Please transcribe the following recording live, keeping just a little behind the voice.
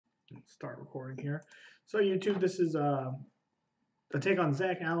Start recording here. So YouTube, this is a take on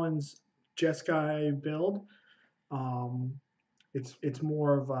Zach Allen's Jeski build. Um, it's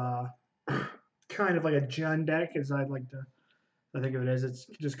more of a kind of like a Jun deck, as I'd like to I think of it as. It's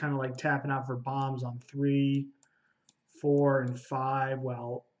just kind of like tapping out for bombs on 3, 4, and 5.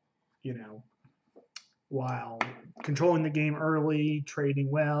 Well, you know, while controlling the game early,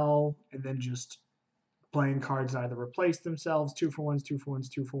 trading well, and then just playing cards that either replace themselves, 2-for-1s, 2-for-1s,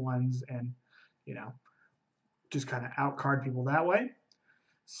 2-for-1s, and you know, just kind of out card people that way.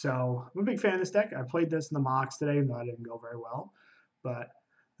 So I'm a big fan of this deck. I played this in the mocks today, though it didn't go very well. But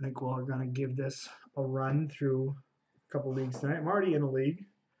I think we're going to give this a run through a couple leagues tonight. I'm already in a league,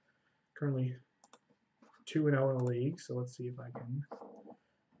 currently 2-0 in a league. So let's see if I can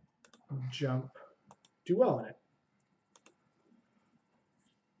do well in it.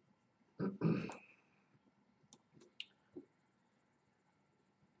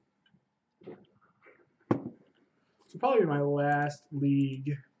 So probably my last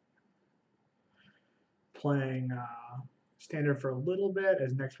league playing standard for a little bit,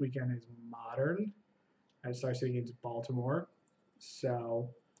 as next weekend is modern. I start sitting against Baltimore, so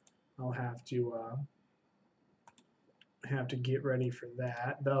I'll have to get ready for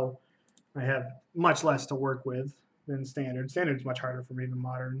that. Though I have much less to work with than standard. Standard is much harder for me than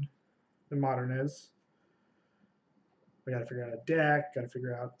modern. Is. I got to figure out a deck. Got to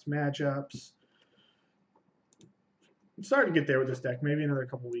figure out its matchups. I'm starting to get there with this deck. Maybe another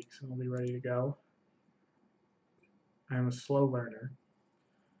couple weeks and I'll be ready to go. I am a slow learner.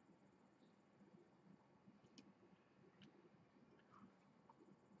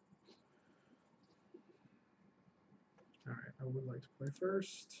 All right, I would like to play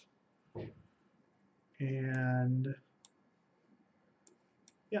first. And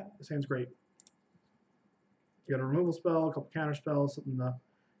yeah, this hand's great. You got a removal spell, a couple counter spells, something to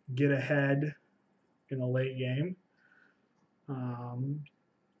get ahead in the late game.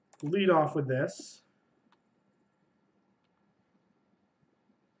 Lead off with this.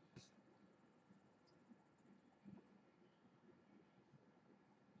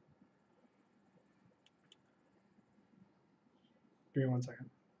 Give me 1 second.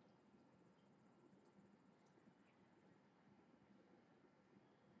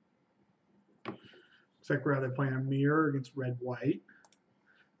 Looks like we're either playing a mirror against red-white.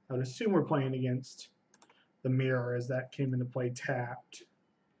 I would assume we're playing against the mirror, as that came into play tapped.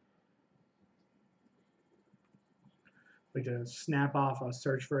 Like to snap off a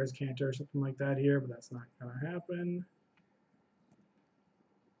search for his canter or something like that here, but that's not going to happen.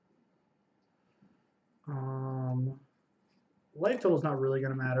 Life total is not really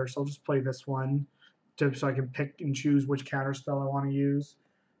going to matter, so I'll just play this one so I can pick and choose which counter spell I want to use.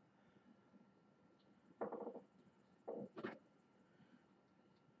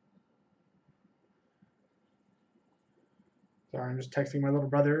 Sorry, I'm just texting my little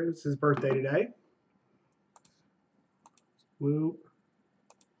brother. It's his birthday today. Woo.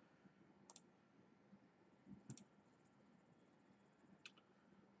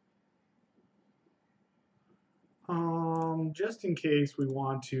 Just in case we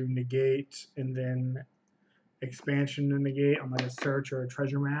want to negate and then expansion to negate on like a search or a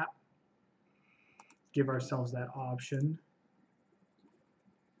treasure map, give ourselves that option.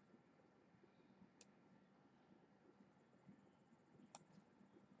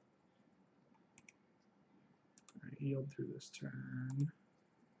 Right, yield through this turn.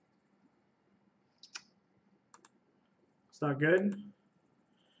 It's not good.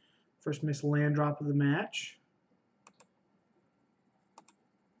 First missed land drop of the match.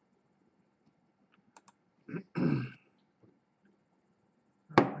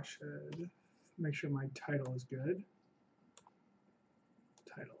 I should make sure my title is good.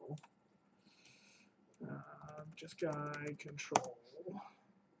 Title. Jeski control.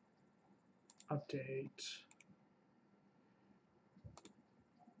 Update.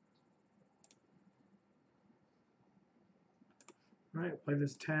 All right, play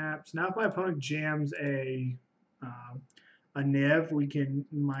this tap. So now if my opponent jams a Niv, we can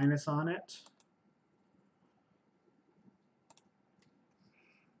minus on it.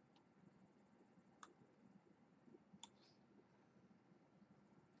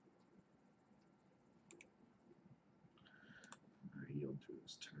 Yield through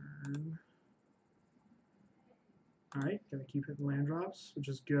this turn. All right, gonna keep hitting land drops, which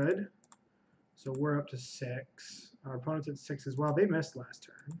is good. So we're up to 6. Our opponent's at 6 as well. They missed last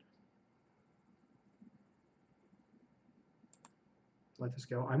turn. Let this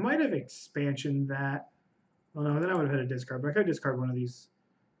go. I might have expansioned that. Oh no, then I would have had a discard, but I could discard one of these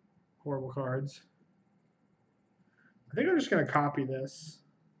horrible cards. I think I'm just gonna copy this.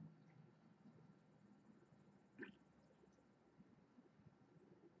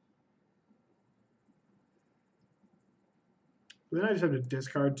 But then I just have to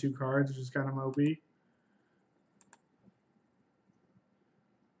discard 2 cards, which is kind of mopey.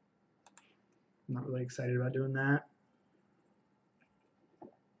 I'm not really excited about doing that.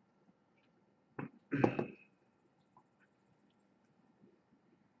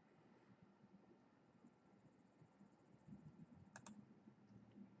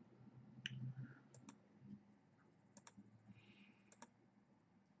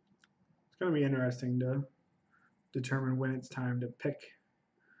 It's going to be interesting to determine when it's time to pick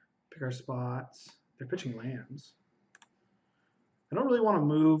our spots. They're pitching lands. I don't really want to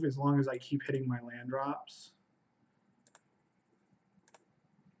move as long as I keep hitting my land drops.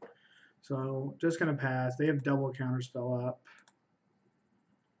 So just going to pass. They have double counterspell up.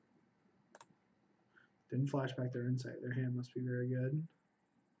 Didn't flash back their insight. Their hand must be very good.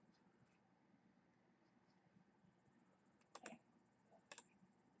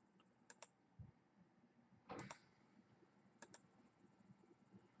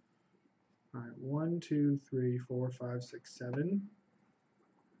 All right, 1, 2, 3, 4, 5, 6, 7.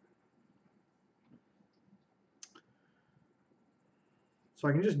 So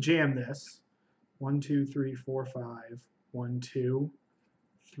I can just jam this. 1, 2, 3, 4, 5. 1, 2,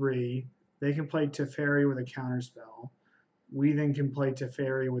 3. They can play Teferi with a counterspell. We then can play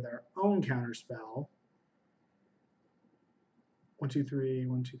Teferi with our own counterspell. 1, 2, 3,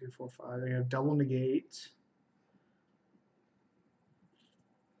 1, 2, 3, 4, 5. They have double negate.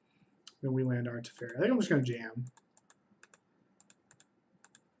 Then we land our Teferi. I think I'm just going to jam.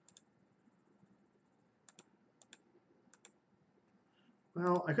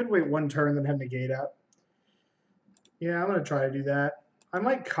 Well, I could wait 1 turn, then have negate up. Yeah, I'm going to try to do that. I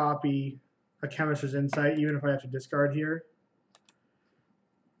might copy a Chemist's Insight, even if I have to discard here.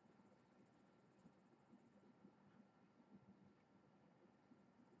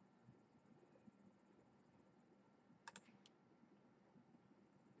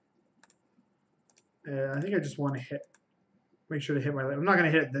 I think I just want to make sure to hit my. I'm not going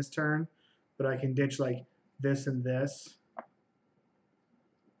to hit it this turn, but I can ditch like this and this.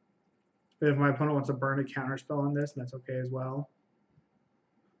 But if my opponent wants to burn a counterspell on this, that's okay as well.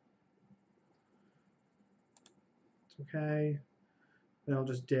 It's okay. Then I'll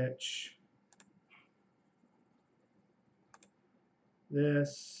just ditch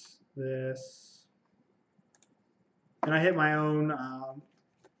this, this. And I hit my own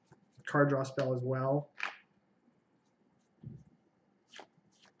card draw spell as well.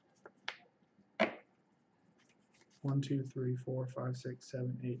 One, two, three, four, five, six,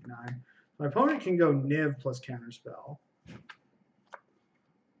 7, 8, 9. My opponent can go Niv plus counterspell.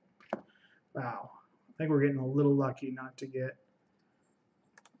 Wow. I think we're getting a little lucky not to get.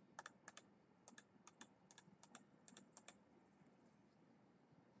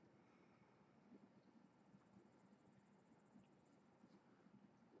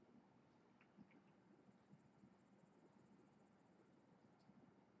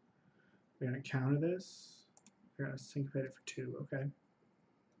 We're going to counter this. We're going to syncopate it for 2. Okay.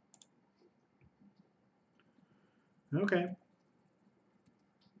 Okay.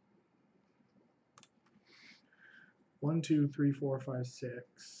 1, 2, 3, 4, 5, 6.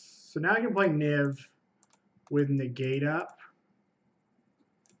 So now I can play Niv with negate up,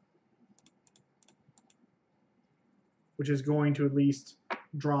 which is going to at least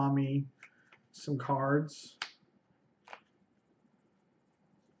draw me some cards.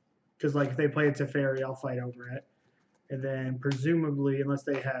 Because like if they play a Teferi, I'll fight over it. And then presumably, unless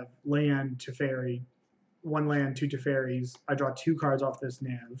they have land Teferi, 1 land, 2 Teferis, I draw 2 cards off this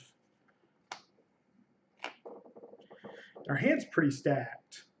Niv. Our hand's pretty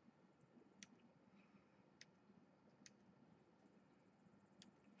stacked.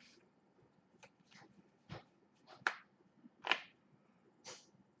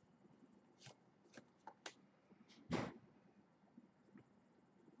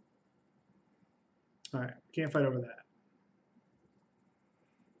 All right, can't fight over that.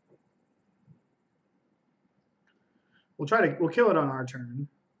 We'll kill it on our turn.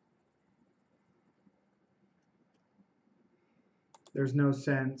 There's no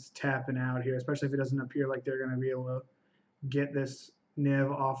sense tapping out here, especially if it doesn't appear like they're going to be able to get this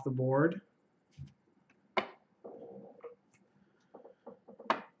Niv off the board.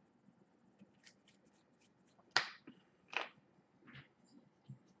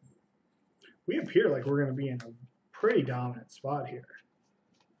 We appear like we're going to be in a pretty dominant spot here.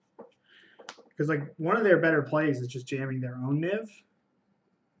 Because like one of their better plays is just jamming their own Niv.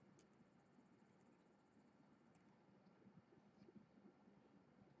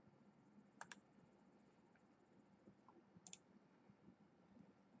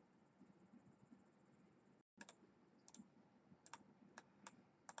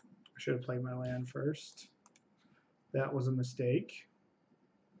 should have played my land first. That was a mistake.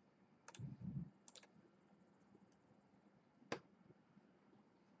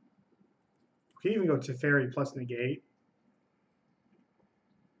 We can even go Teferi plus negate.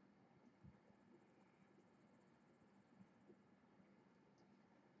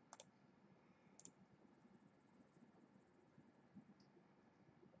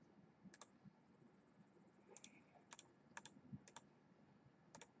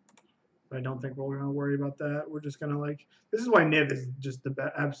 But I don't think we're going to worry about that. We're just going to like, this is why Niv is just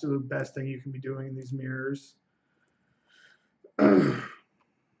the absolute best thing you can be doing in these mirrors.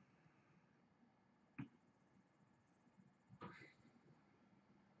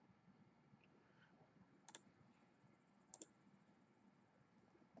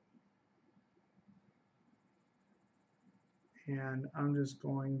 And I'm just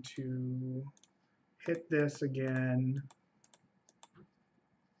going to hit this again.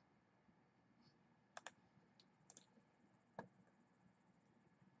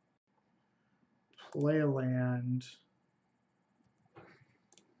 Play a land.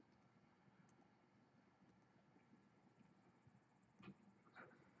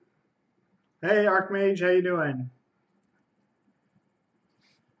 Hey, Archmage, how you doing?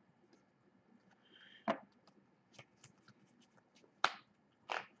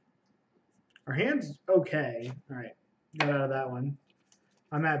 Our hand's okay. All right, got out of that one.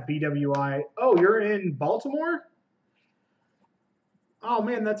 I'm at BWI. Oh, you're in Baltimore? Oh,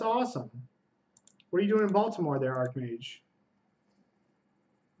 man, that's awesome. What are you doing in Baltimore there, Archmage?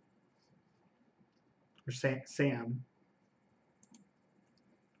 Or Sam?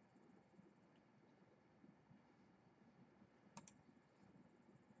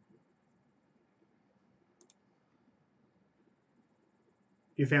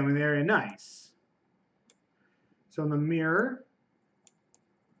 Your family in the area? Nice. So in the mirror,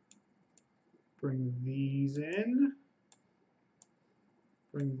 bring these in.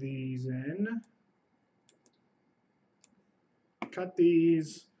 Bring these in. Cut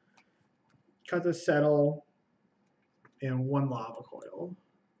these. Cut the settle in one lava coil.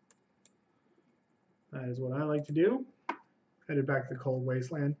 That is what I like to do. Headed back to the cold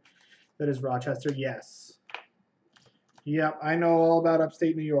wasteland. That is Rochester. Yes. Yep, I know all about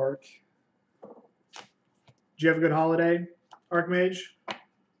upstate New York. Did you have a good holiday, Archmage? I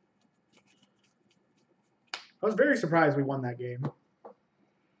was very surprised we won that game.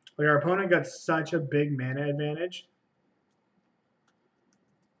 Like, our opponent got such a big mana advantage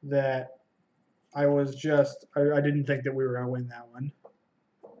that I was just, I didn't think that we were going to win that one.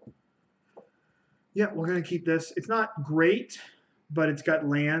 Yeah, we're going to keep this. It's not great, but it's got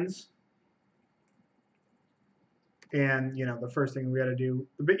lands. And, you know, the first thing we got to do,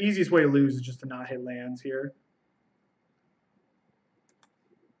 the easiest way to lose is just to not hit lands here.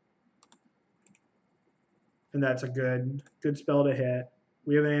 And that's a good spell to hit.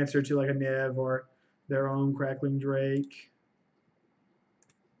 We have an answer to like a Niv or their own Crackling Drake.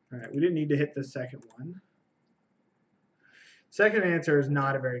 All right, we didn't need to hit the second one. Second answer is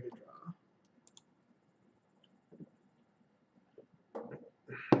not a very good draw.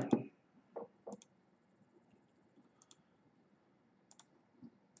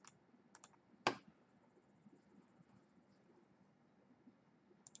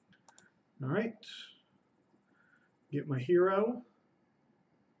 All right. Get my hero.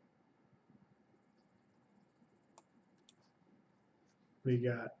 We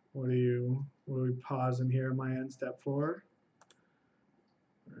got, what are we pausing here? My end step 4.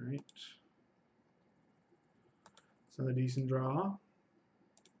 All right. It's another decent draw.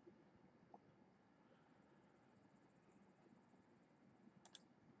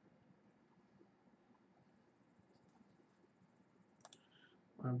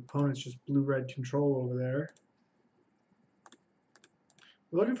 My opponent's just blue-red control over there.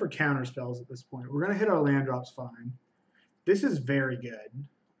 We're looking for counter spells at this point. We're going to hit our land drops fine. This is very good,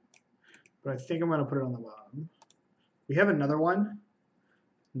 but I think I'm going to put it on the bottom. We have another one.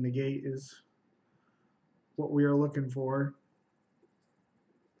 Negate is what we are looking for.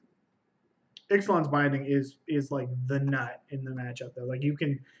 Ixalan's Binding is like the nut in the matchup though. Like you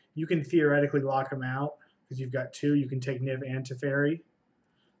can theoretically lock him out because you've got 2. You can take Niv and Teferi.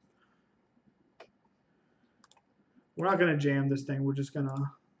 We're not going to jam this thing. We're just going to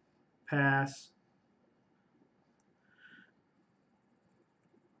pass.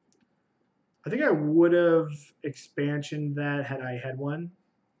 I think I would have expansioned that had I had one,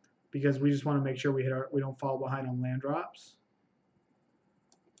 because we just want to make sure we don't fall behind on land drops.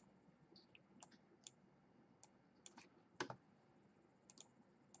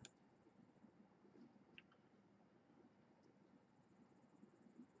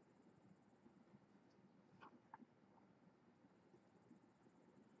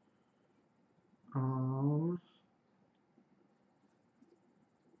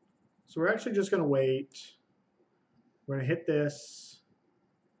 So we're actually just going to wait. We're going to hit this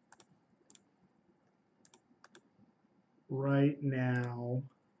right now.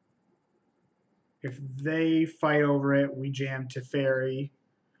 If they fight over it, we jam Teferi,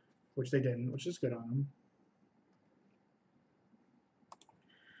 which they didn't, which is good on them.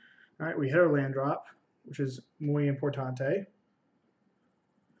 All right, we hit our land drop, which is muy importante.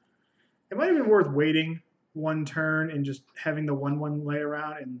 It might have been worth waiting one turn and just having the 1/1 lay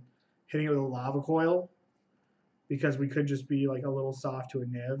around and hitting it with a lava coil, because we could just be like a little soft to a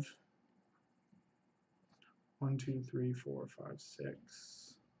Niv. 1, 2, 3, 4, 5,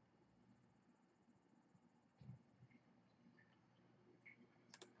 6.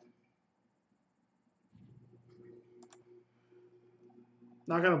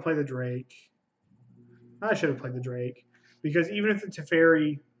 Not going to play the Drake. I should have played the Drake. Because even if the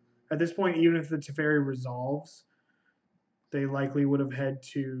Teferi, at this point, even if the Teferi resolves, they likely would have had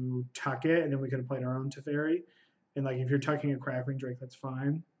to tuck it, and then we could have played our own Teferi. And like if you're tucking a Crackling Drake, that's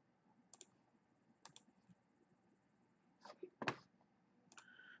fine.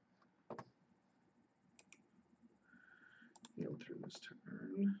 Go through this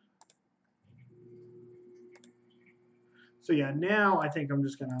turn. So yeah, now I think I'm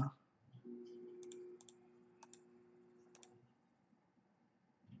just gonna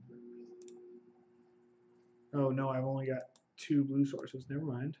oh no, I've only got 2 blue sources. Never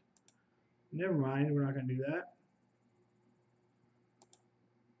mind. Never mind, we're not gonna do that.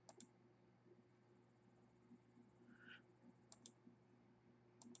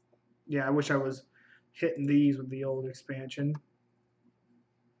 Yeah, I wish I was hitting these with the old expansion.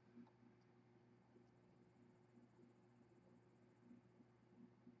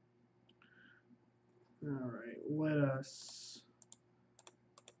 All right, let us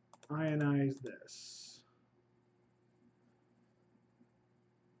ionize this.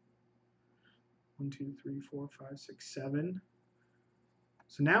 1, 2, 3, 4, 5, 6, 7.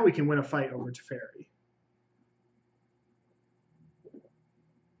 So now we can win a fight over Teferi.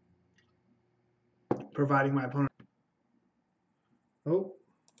 Providing my opponent. Oh.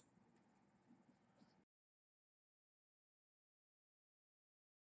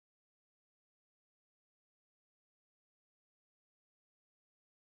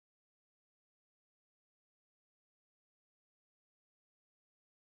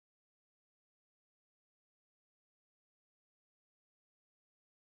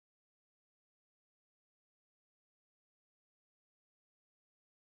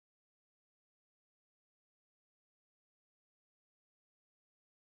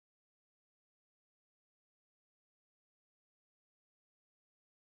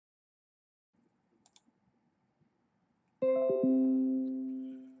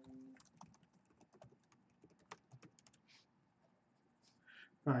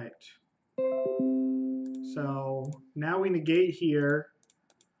 All right. So now we negate here.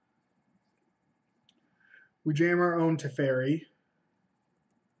 We jam our own Teferi.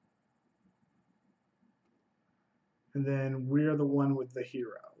 And then we're the one with the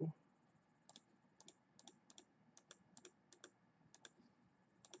hero.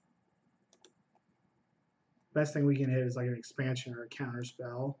 Best thing we can hit is like an expansion or a counter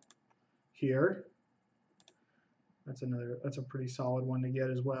spell here. That's a pretty solid one to get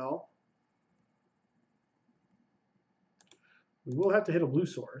as well. We will have to hit a blue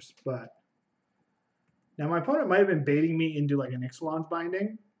source, but now my opponent might have been baiting me into like an Ixalan's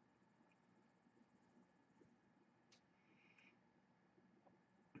Binding.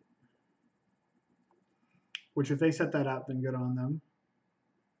 Which if they set that up, then good on them.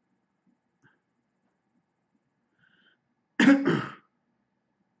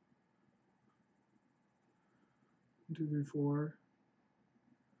 2, 3, 4.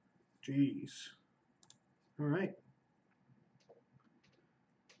 Jeez. All right.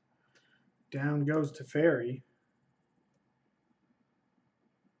 Down goes Teferi.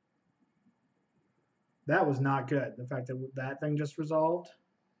 That was not good. The fact that that thing just resolved.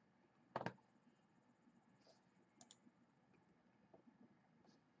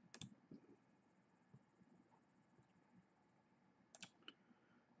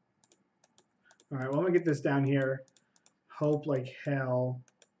 All right, well, I'm going to get this down here. Hope like hell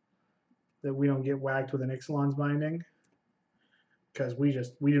that we don't get whacked with an Ixalan's Binding, because we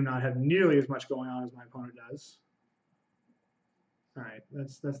do not have nearly as much going on as my opponent does. All right,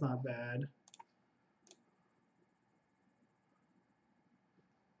 that's not bad.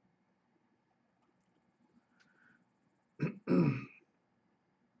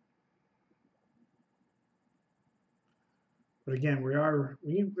 But again,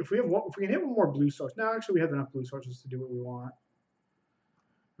 if we can hit one more blue source. No, actually, we have enough blue sources to do what we want.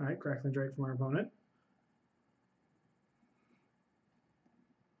 All right, Crackling Drake from our opponent.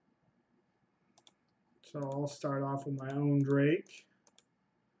 So I'll start off with my own Drake,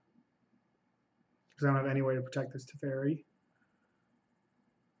 because I don't have any way to protect this Teferi.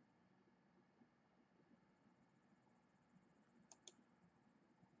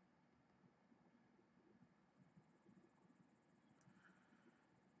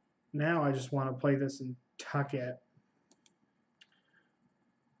 Now I just want to play this and tuck it.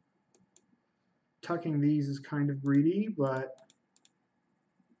 Tucking these is kind of greedy, but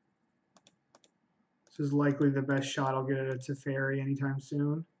this is likely the best shot I'll get at a Teferi anytime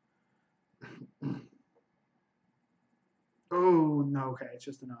soon. Oh, no, okay, it's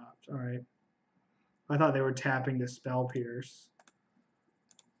just an opt. All right. I thought they were tapping to Spell Pierce.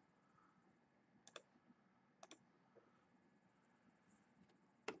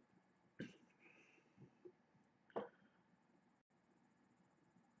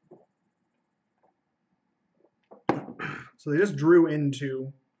 So they just drew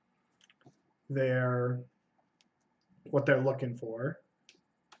into their what they're looking for.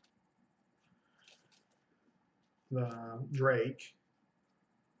 The Drake.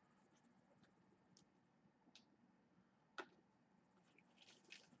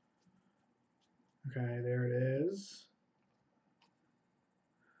 Okay, there it is.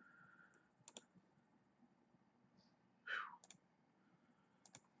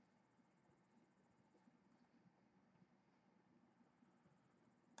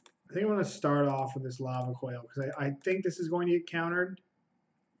 I think I'm going to start off with this Lava Coil because I think this is going to get countered.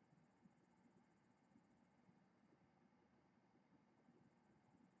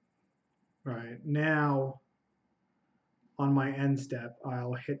 Right, now on my end step,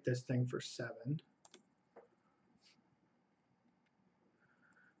 I'll hit this thing for 7.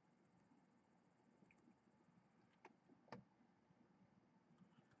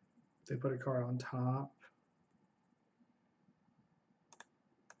 They put a card on top.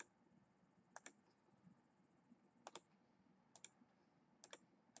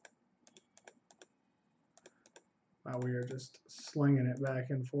 Wow, we are just slinging it back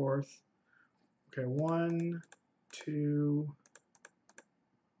and forth. Okay, 1, 2.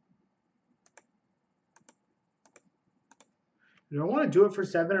 Do I want to do it for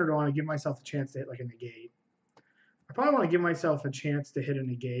 7 or do I want to give myself a chance to hit like a negate? I probably want to give myself a chance to hit a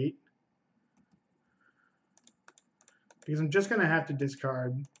negate. Because I'm just going to have to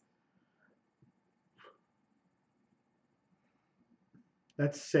discard.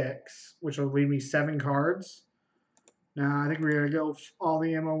 That's 6, which will leave me 7 cards. Now I think we're going to go all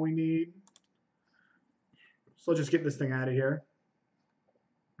the ammo we need. So let's just get this thing out of here.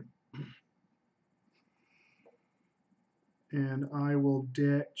 And I will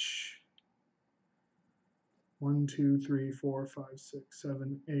ditch 1, 2, 3, 4, 5, 6,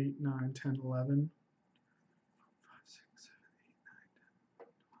 7, 8, 9, 10, 11. 5, 6, 7, 8,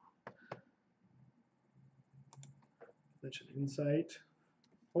 9, 10. Ditch an Insight.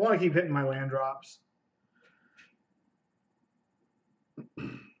 I want to keep hitting my land drops.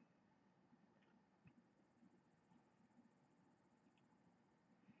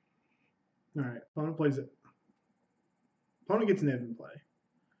 All right, opponent plays it. Opponent gets Niv in play.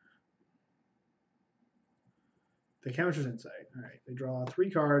 They counters Insight. All right, they draw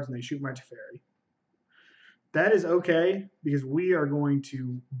 3 cards and they shoot my Teferi. That is okay because we are going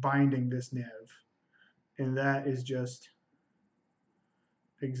to binding this Niv. And that is just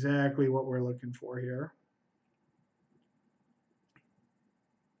exactly what we're looking for here.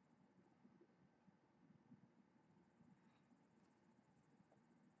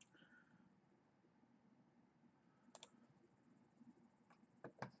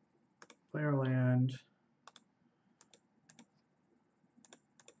 Play our land.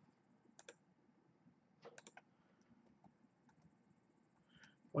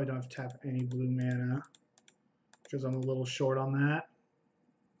 Well, I don't have to tap any blue mana because I'm a little short on that.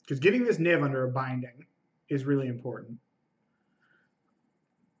 Because getting this Niv under a binding is really important.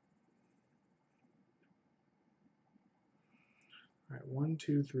 All right, 1,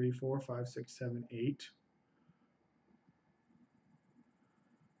 2, 3, 4, 5, 6, 7, 8.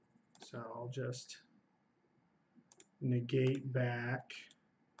 So I'll just negate back.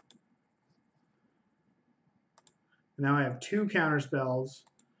 Now I have 2 counter spells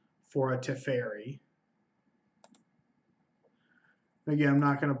for a Teferi. Again, I'm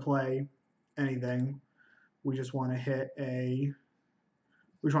not going to play anything. We just want to hit a...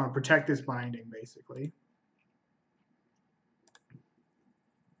 We just want to protect this binding, basically.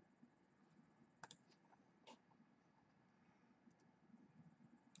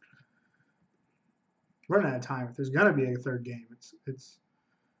 Running out of time. If there's going to be a third game, it's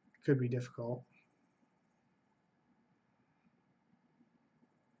Could be difficult.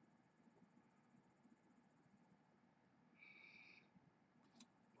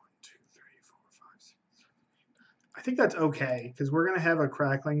 I think that's okay, because we're going to have a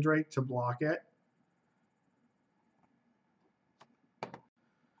Crackling Drake to block it.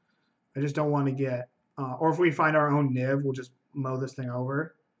 I just don't want to get... or if we find our own Niv, we'll just mow this thing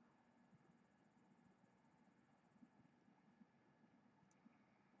over.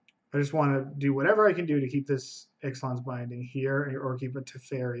 I just want to do whatever I can do to keep this Ixalan's Binding here, or keep a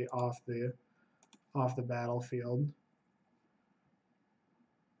Teferi off the battlefield.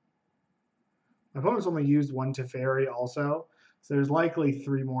 My opponent's only used one Teferi also, so there's likely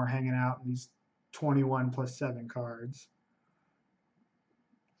 3 more hanging out in these 21 plus 7 cards.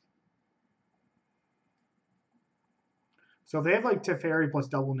 So if they have like Teferi plus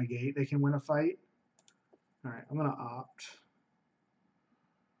double negate, they can win a fight. All right, I'm going to opt.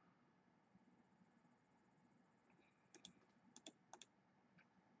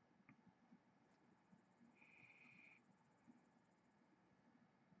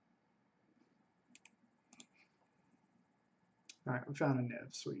 All right, we found a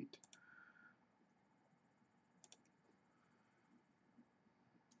Niv. Sweet.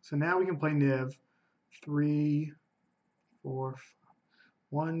 So now we can play Niv 3, 4,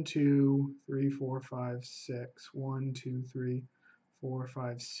 1, 2, 3, 4, 5, 6. 1, 2, 3, 4,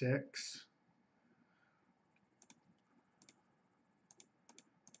 5, 6.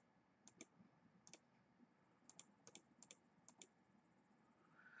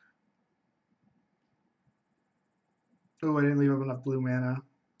 Oh, I didn't leave up enough blue mana.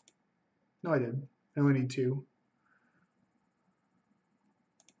 No, I did. I only need 2.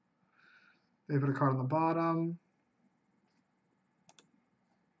 They put a card on the bottom.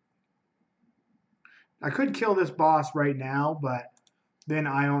 I could kill this boss right now, but then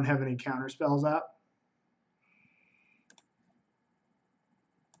I don't have any counter spells up.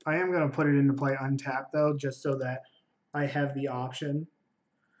 I am going to put it into play untapped, though, just so that I have the option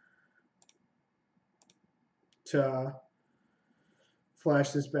to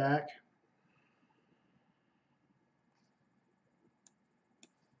flash this back.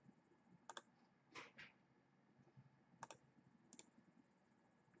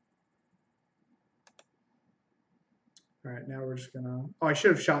 All right, now we're just going to... Oh, I should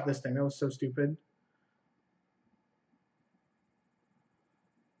have shot this thing. That was so stupid.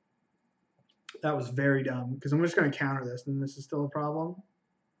 That was very dumb, because I'm just going to counter this, and this is still a problem.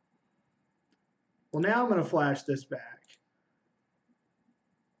 Well, now I'm going to flash this back.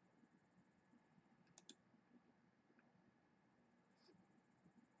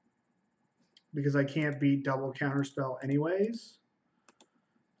 Because I can't beat double counterspell anyways.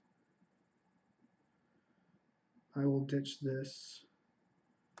 I will ditch this.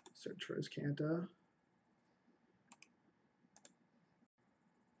 Search for his Canta.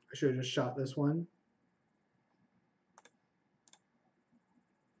 I should have just shot this one.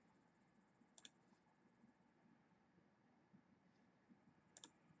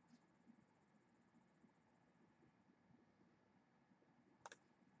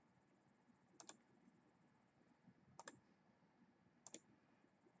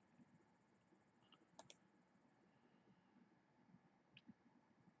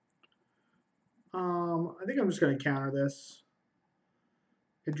 I think I'm just going to counter this.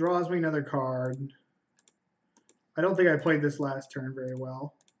 It draws me another card. I don't think I played this last turn very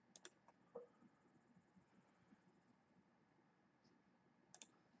well.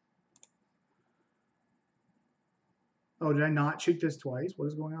 Oh, did I not shoot this twice? What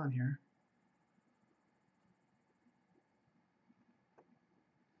is going on here?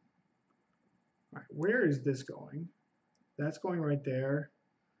 All right, where is this going? That's going right there.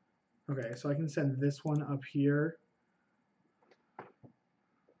 Okay, so I can send this one up here.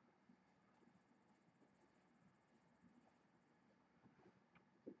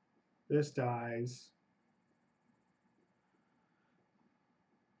 This dies.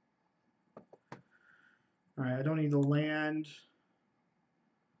 All right, I don't need the land.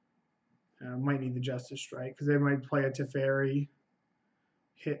 I might need the Justice Strike because they might play a Teferi.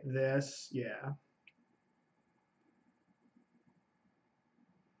 Hit this, yeah.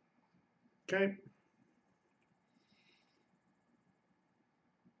 Okay.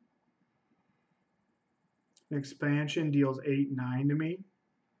 Expansion deals 8-9 to me.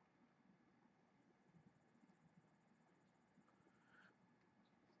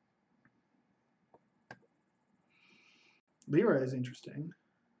 Lyra is interesting.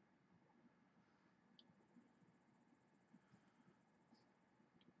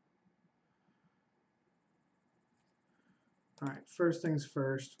 All right, first things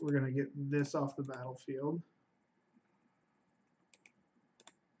first, we're going to get this off the battlefield.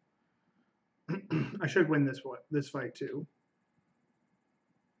 I should win this fight too.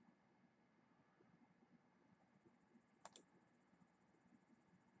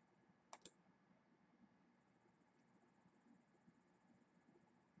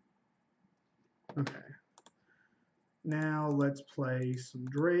 Okay. Now let's play some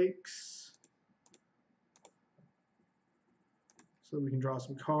drakes so we can draw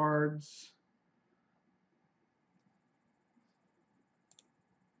some cards.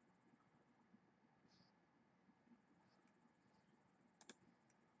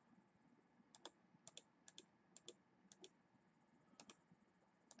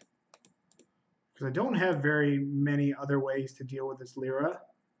 Because I don't have very many other ways to deal with this Lyra.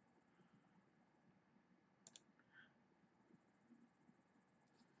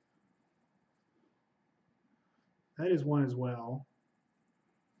 That is one as well.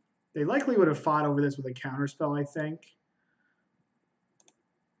 They likely would have fought over this with a counterspell, I think.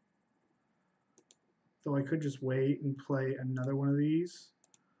 Though I could just wait and play another one of these.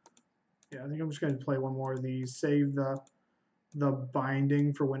 Yeah, I think I'm just going to play one more of these. Save the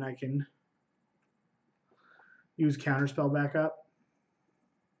binding for when I can use counterspell back up.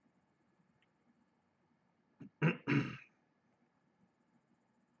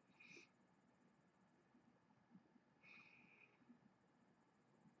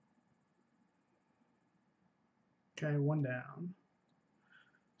 Okay, one down.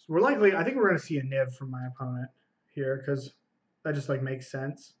 So we're likely, I think we're going to see a Niv from my opponent here because that just like makes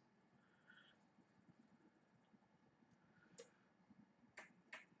sense.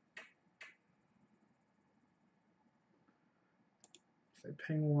 So I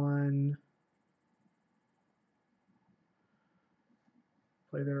ping one.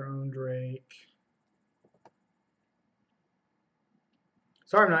 Play their own Drake.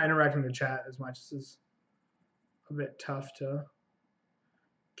 Sorry I'm not interacting with the chat as much. This is a bit tough to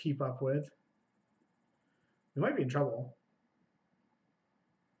keep up with. We might be in trouble.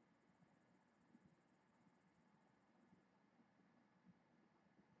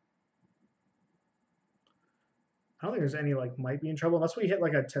 I don't think there's any like might be in trouble unless we hit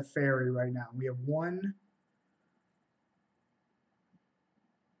like a Teferi right now. We have one.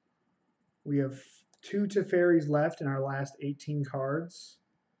 We have 2 Teferis left in our last 18 cards.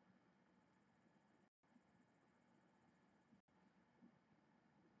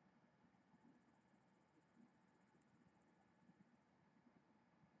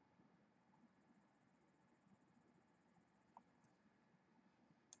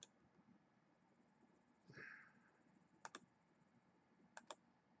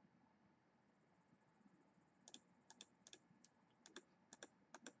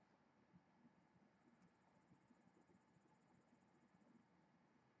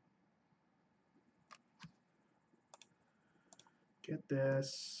 Get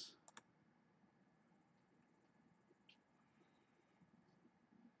this.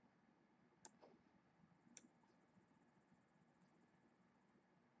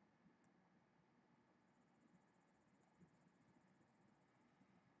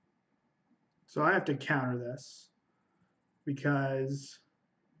 So I have to counter this because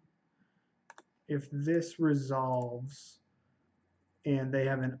if this resolves and they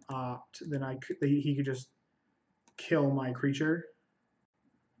have an opt, then he could just kill my creature.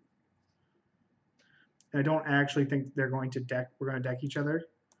 And I don't actually think they're going to deck. We're going to deck each other.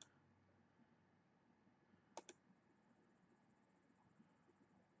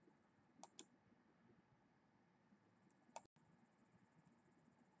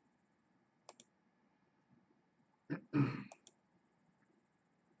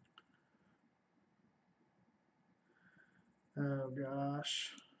 Oh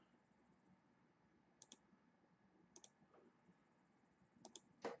gosh.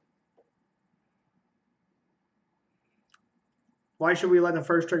 Why should we let the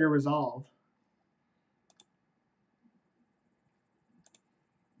first trigger resolve?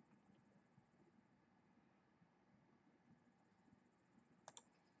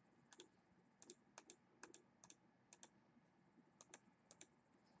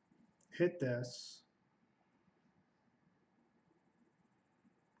 Hit this.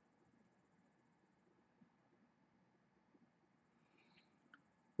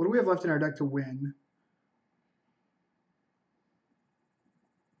 What do we have left in our deck to win?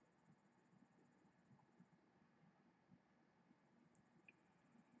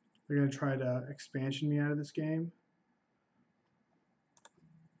 They're going to try to expansion me out of this game.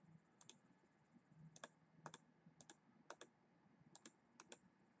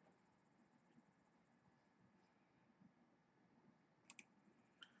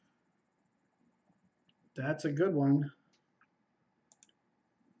 That's a good one.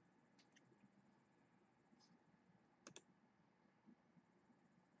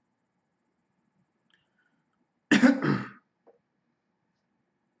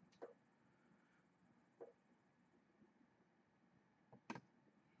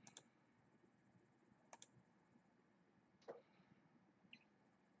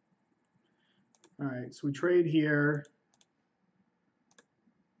 All right, so we trade here.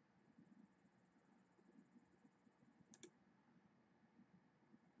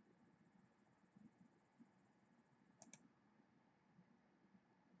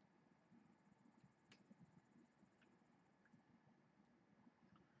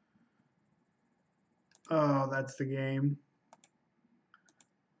 Oh, that's the game.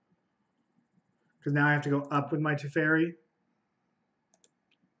 Because now I have to go up with my Teferi.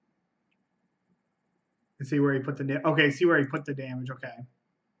 And see where he put the okay, see where he put the damage. Okay.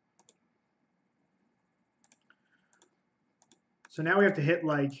 So now we have to hit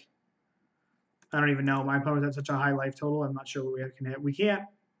like, I don't even know. My opponent had such a high life total. I'm not sure what we can hit. We can't.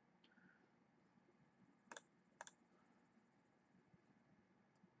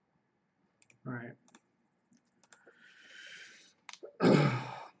 All right.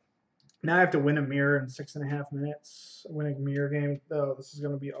 Now I have to win a mirror in 6.5 minutes. Winning a mirror game. Oh, this is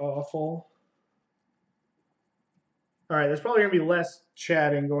going to be awful. All right, there's probably going to be less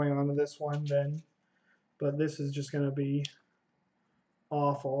chatting going on with this one then. But this is just going to be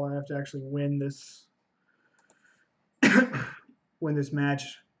awful. I have to actually win this win this match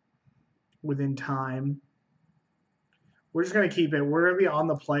within time. We're just going to keep it. We're going to be on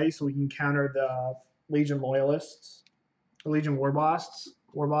the play so we can counter the Legion Loyalists. The Legion War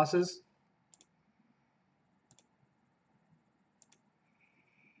Bosses.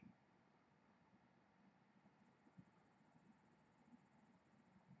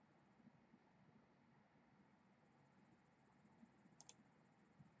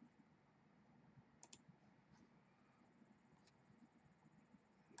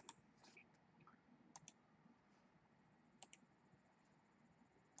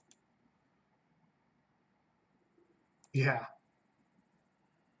 Yeah.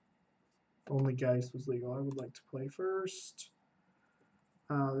 Only Geist was legal. I would like to play first.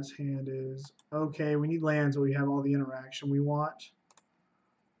 This hand is okay. We need lands so we have all the interaction we want.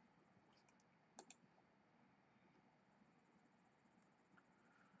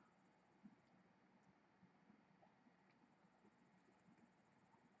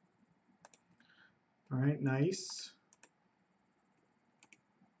 All right, nice.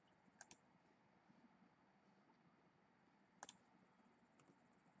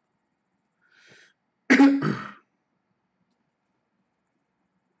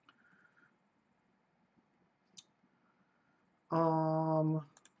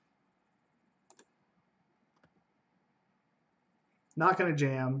 Not gonna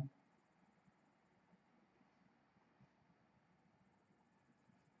jam.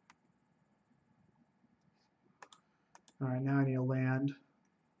 All right, now I need a land.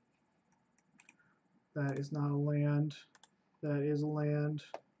 That is not a land. That is a land.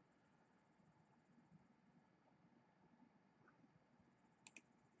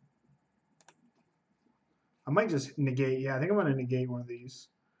 I might just negate. Yeah, I think I'm going to negate one of these.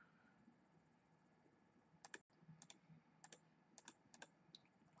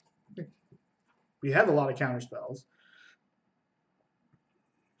 We have a lot of counter spells.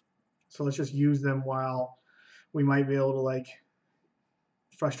 So let's just use them while we might be able to like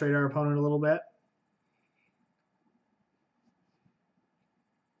frustrate our opponent a little bit.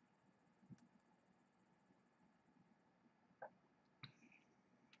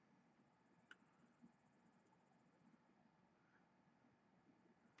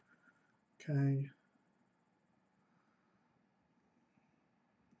 Okay.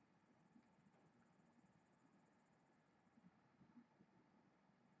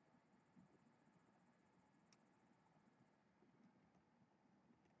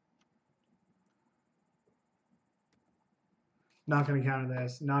 Not going to counter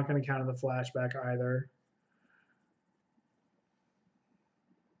this. Not going to counter the flashback either.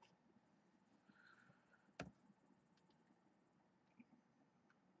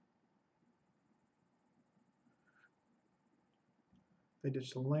 They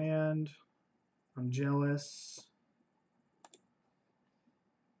ditched the land. I'm jealous.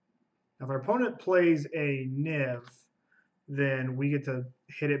 Now, if our opponent plays a Niv, then we get to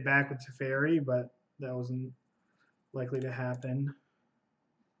hit it back with Teferi, but that wasn't likely to happen.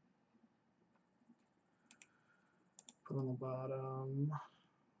 Put on the bottom.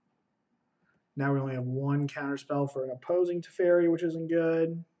 Now we only have one counter spell for an opposing Teferi, which isn't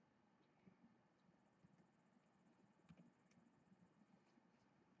good.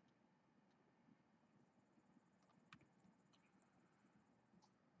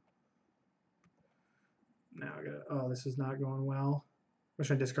 Now I got. Oh, this is not going well. I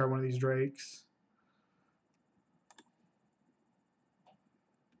should discard one of these drakes.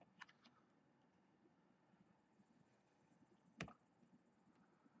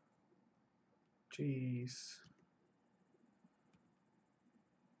 Jeez.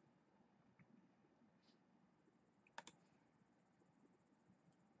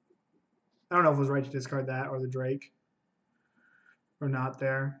 I don't know if it was right to discard that or the drake. Or not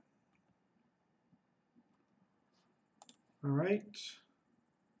there. All right.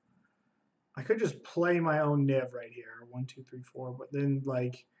 I could just play my own Niv right here. 1, 2, 3, 4. But then,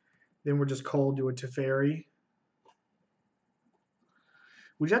 like, then we're just cold to a Teferi.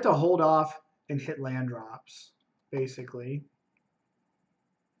 We just have to hold off and hit land drops, basically.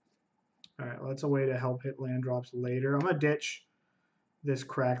 All right, well, that's a way to help hit land drops later. I'm going to ditch this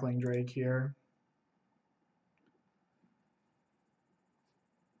crackling drake here.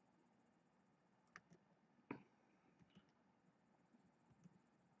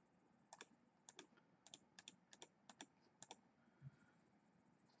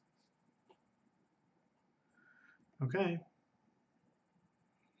 Okay.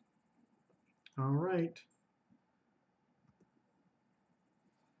 All right.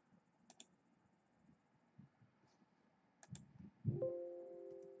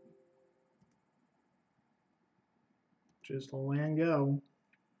 Just land go.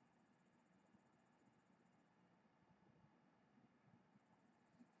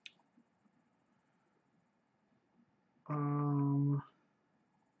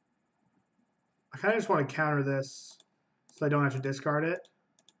 I kind of just want to counter this so I don't have to discard it.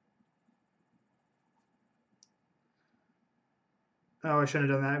 Oh, I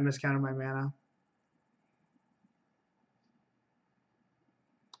shouldn't have done that. I miscounted my mana.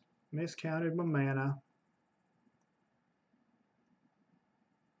 Miscounted my mana.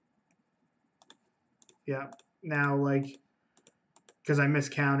 Yeah. Now, like, because I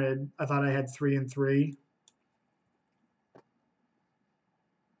miscounted, I thought I had 3 and 3.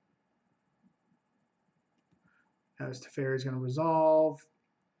 Now this Teferi is going to resolve.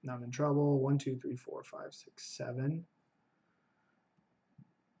 Now I'm in trouble. 1, 2, 3, 4, 5, 6, 7.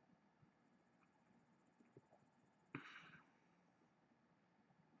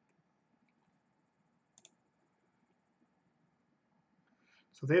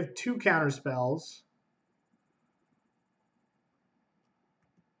 So they have 2 counter spells.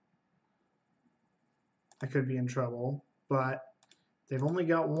 I could be in trouble, but they've only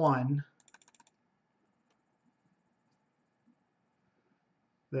got 1.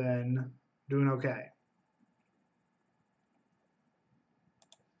 Then doing okay.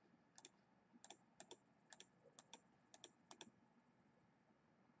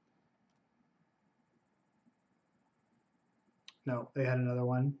 No, they had another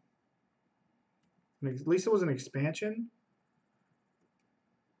one. At least it was an expansion.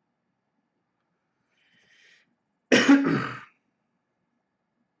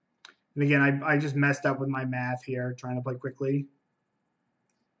 And again, I just messed up with my math here, trying to play quickly.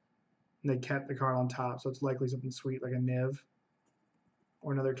 And they kept the card on top, so it's likely something sweet like a Niv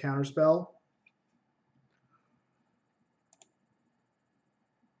or another counter spell.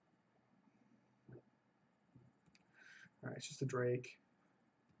 All right, it's just a Drake.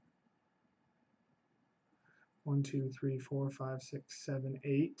 1, 2, 3, 4, 5, 6, 7,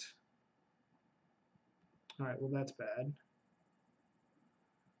 8. All right, well, that's bad.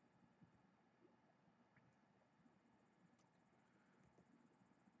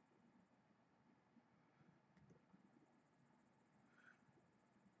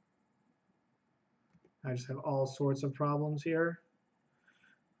 I just have all sorts of problems here.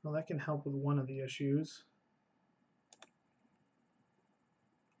 Well, that can help with one of the issues.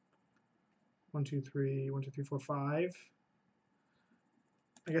 1, 2, 3, 1, 2, 3, 4, 5.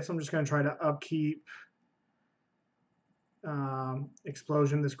 I guess I'm just going to try to upkeep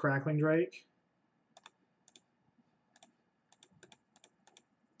Explosion, this Crackling Drake.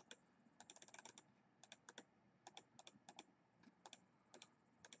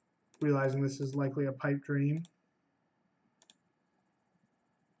 Realizing this is likely a pipe dream.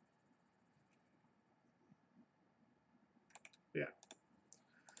 Yeah.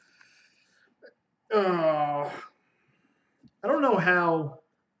 I don't know how.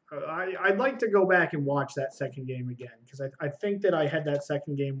 I'd like to go back and watch that second game again because I think that I had that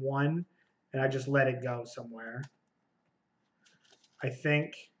second game won and I just let it go somewhere. I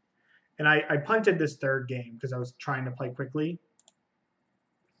think. And I punted this third game because I was trying to play quickly.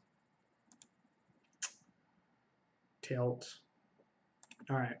 Tilt.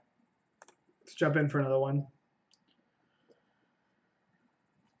 All right. Let's jump in for another one.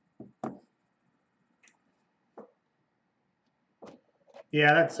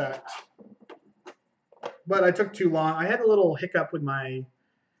 Yeah, that sucks. But I took too long. I had a little hiccup with my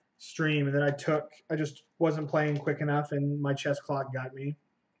stream, and then I just wasn't playing quick enough, and my chess clock got me,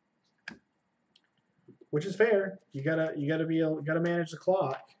 which is fair. You gotta manage the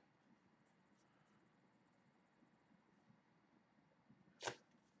clock.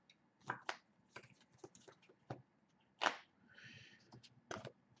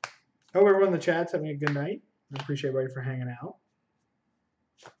 Hope everyone in the chat's having a good night. I appreciate everybody for hanging out.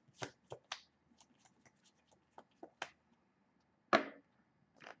 I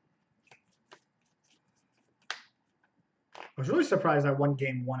was really surprised I won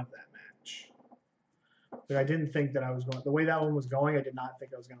game one of that match. Like, I didn't think that I was going the way that one was going. I did not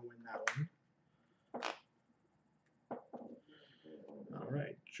think I was going to win that one. All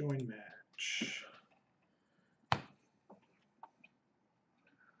right, join match.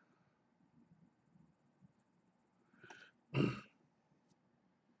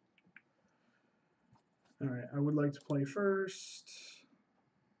 All right, I would like to play first.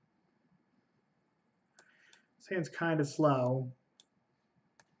 This hand's kind of slow.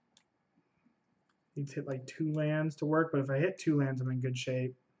 Need to hit like 2 lands to work, but if I hit 2 lands, I'm in good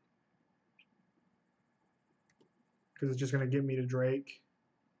shape. Because it's just going to get me to Drake.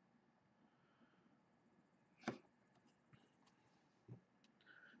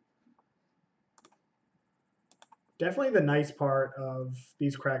 Definitely the nice part of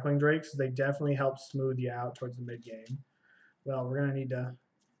these Crackling Drakes is they definitely help smooth you out towards the mid-game. Well, we're going to need to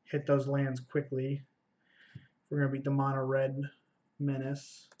hit those lands quickly. We're going to beat the mono-red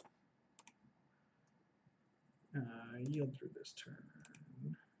menace. Yield through this turn.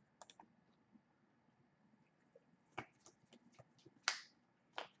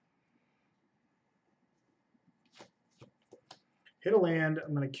 Hit a land.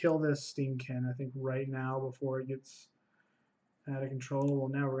 I'm going to kill this Steamkin, I think, right now before it gets out of control. Well,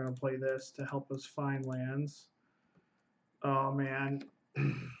 now we're going to play this to help us find lands. Oh, man. I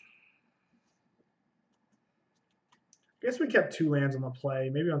guess we kept 2 lands on the play.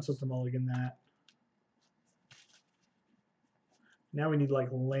 Maybe I'm supposed to mulligan that. Now we need like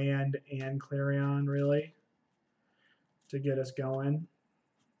land and Clarion, really, to get us going.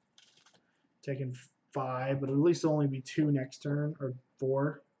 Taking 5, but at least only be 2 next turn, or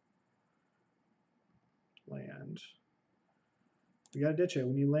 4. Land. We gotta ditch it.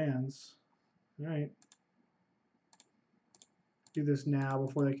 We need lands. All right. Do this now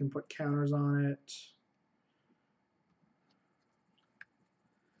before they can put counters on it.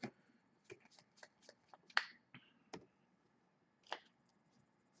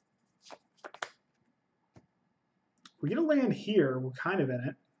 If we get a land here, we're kind of in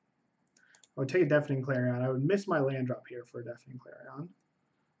it. I would take a Deafening Clarion. I would miss my land drop here for a Deafening Clarion.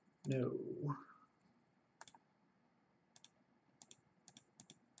 No.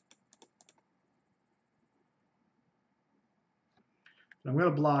 I'm going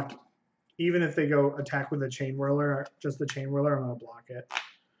to block, even if they go attack with a Chain Whirler, just the Chain Whirler, I'm going to block it.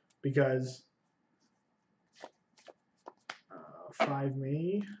 Because 5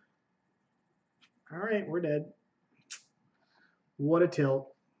 me. All right, we're dead. What a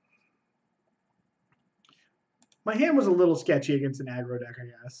tilt. My hand was a little sketchy against an aggro deck,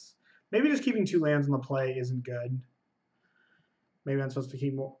 I guess. Maybe just keeping 2 lands on the play isn't good. Maybe I'm supposed to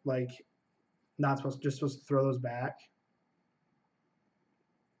keep, like, not supposed, just supposed to throw those back.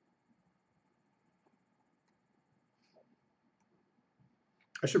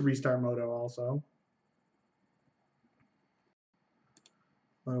 I should restart Moto also.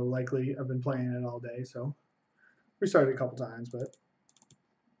 Moto likely, I've been playing it all day, so restarted a couple times, but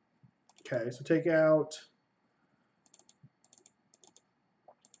okay. So take out.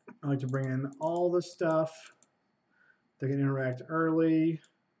 I like to bring in all the stuff that can interact early.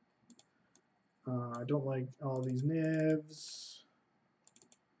 I don't like all these nibs.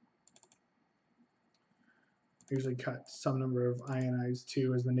 Usually cut some number of ionized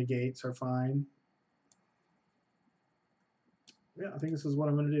too, as the negates are fine. Yeah, I think this is what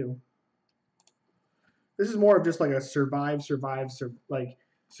I'm going to do. This is more of just like a survive,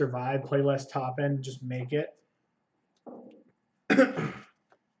 play less top end, just make it.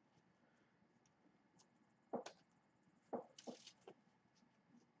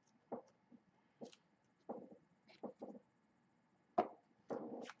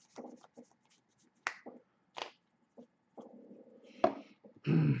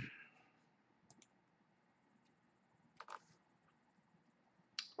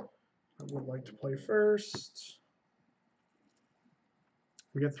 I would like to play first.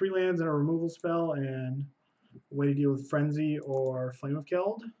 We got 3 lands and a removal spell and a way to deal with Frenzy or Flame of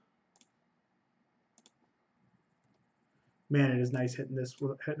Keld. Man, it is nice hitting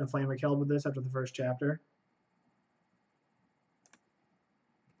a Flame of Keld with this after the first chapter.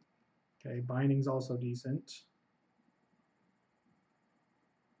 Okay, Binding's also decent.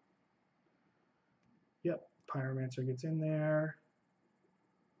 Yep, Pyromancer gets in there.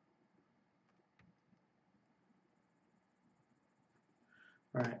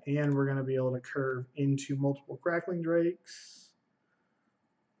 All right, and we're going to be able to curve into multiple Crackling Drakes.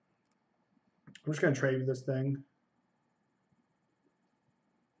 I'm just going to trade with this thing.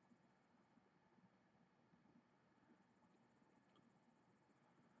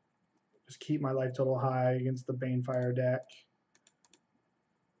 Just keep my life total high against the Banefire deck.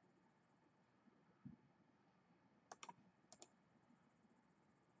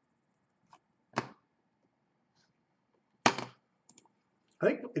 I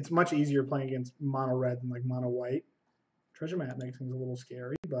think it's much easier playing against mono red than like mono white. Treasure Map makes things a little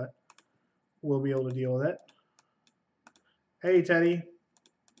scary, but we'll be able to deal with it. Hey, Teddy.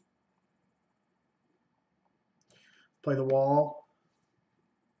 Play the wall.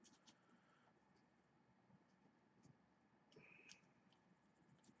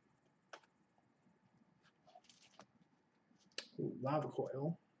 Ooh, Lava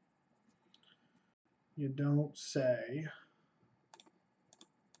Coil. You don't say.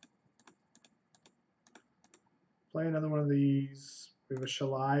 Play another one of these. We have a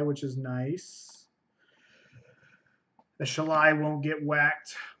Shalai, which is nice. The Shalai won't get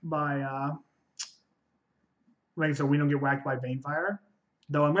whacked by, so we don't get whacked by Banefire.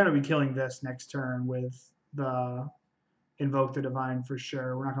 Though I'm going to be killing this next turn with the Invoke the Divine for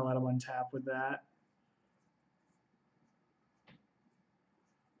sure. We're not going to let him untap with that.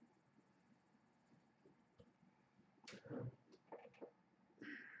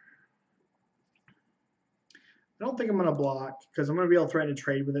 I don't think I'm going to block because I'm going to be able to threaten to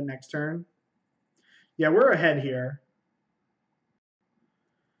trade with it next turn. Yeah, we're ahead here.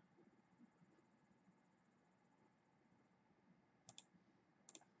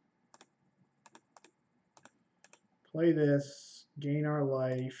 Play this, gain our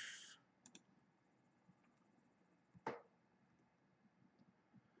life.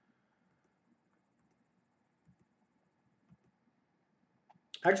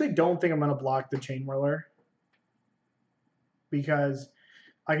 I actually don't think I'm going to block the Chain Whirler because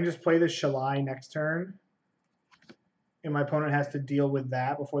I can just play this Shalai next turn, and my opponent has to deal with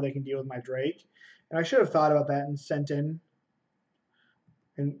that before they can deal with my Drake. And I should have thought about that and sent in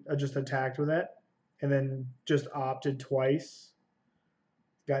and just attacked with it, and then just opted twice,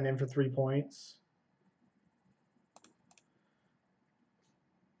 gotten in for 3 points.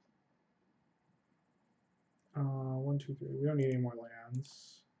 One, two, three. We don't need any more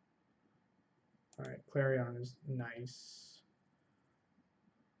lands. All right, Clarion is nice.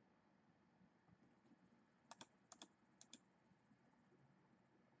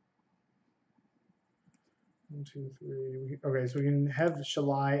 One, two, three. Okay, so we can have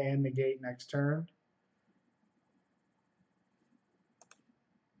Shalai and negate next turn.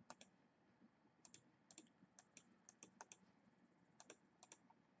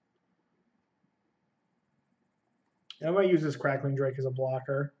 And I'm going to use this Crackling Drake as a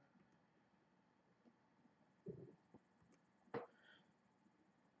blocker.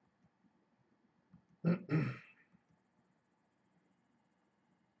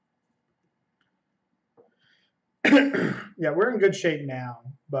 Yeah, we're in good shape now,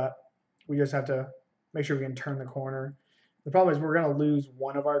 but we just have to make sure we can turn the corner. The problem is we're going to lose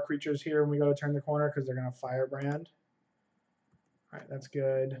one of our creatures here when we go to turn the corner because they're going to Firebrand. All right, that's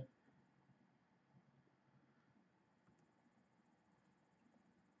good.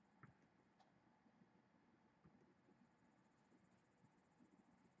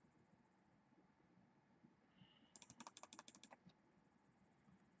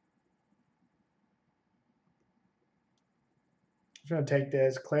 I'm going to take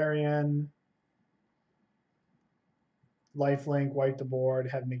this Clarion, lifelink, wipe the board,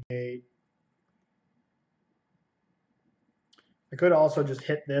 have negate. I could also just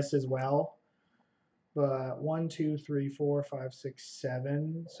hit this as well, but 1, 2, 3, 4, 5, 6,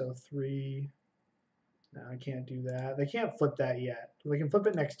 7. So 3. No, I can't do that. They can't flip that yet. They can flip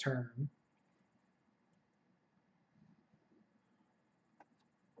it next turn.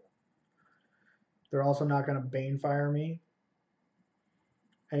 They're also not going to Banefire me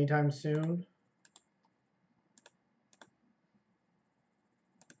anytime soon.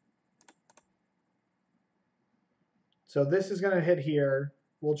 So this is going to hit here.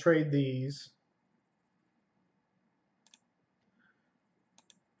 We'll trade these.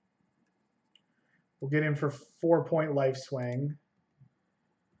 We'll get in for 4-point life swing.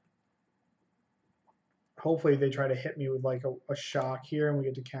 Hopefully they try to hit me with like a shock here and we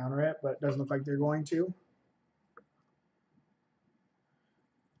get to counter it, but it doesn't look like they're going to.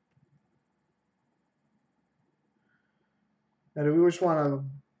 Now, do we just want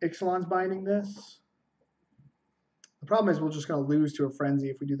to Ixalan's binding this? The problem is we're just going to lose to a frenzy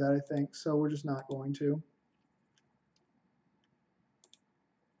if we do that, I think. So we're just not going to.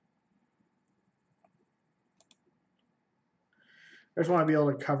 I just want to be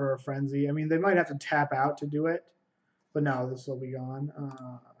able to cover a frenzy. I mean, they might have to tap out to do it, but no, this will be gone.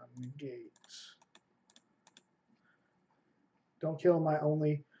 Negate. Don't kill my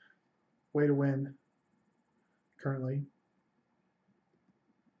only way to win currently.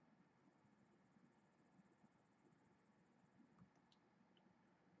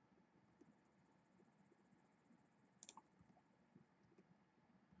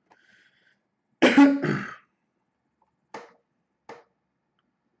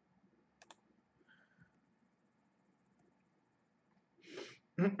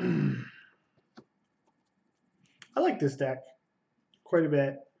 I like this deck quite a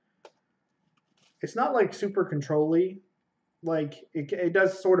bit. It's not like super control-y. Like it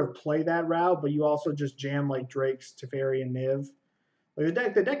does sort of play that route, but you also just jam like Drake's, Teferi, and Niv. Like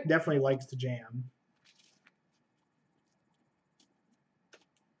the deck definitely likes to jam.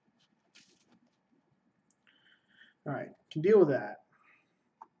 All right, can deal with that.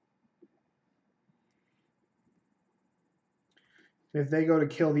 If they go to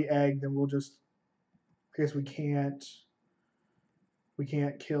kill the egg, then we'll just. I guess we can't. We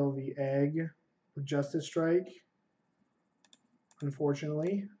can't kill the egg with Justice Strike,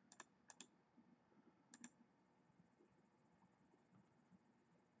 unfortunately.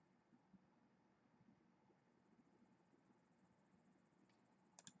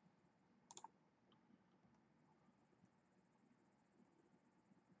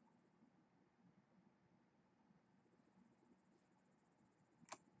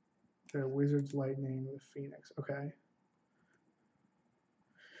 The Wizard's Lightning with Phoenix. Okay.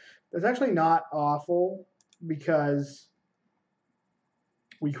 That's actually not awful because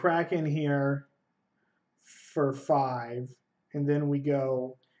we crack in here for 5, and then we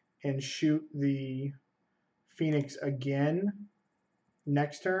go and shoot the Phoenix again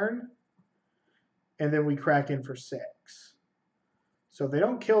next turn, and then we crack in for 6. So if they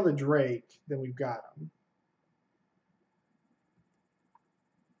don't kill the Drake, then we've got them.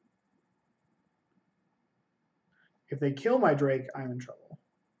 If they kill my Drake, I'm in trouble.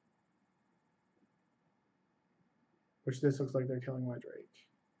 Which this looks like they're killing my Drake.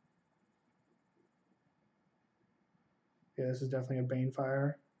 Yeah, this is definitely a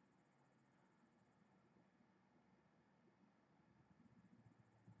Banefire.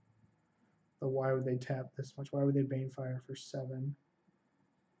 But why would they tap this much? Why would they Banefire for 7?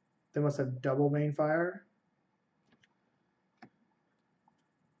 They must have double Banefire.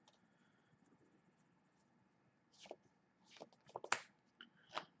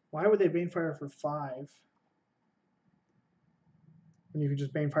 Why would they Banefire for 5? When you could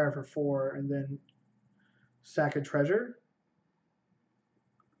just Banefire for 4 and then sack a treasure?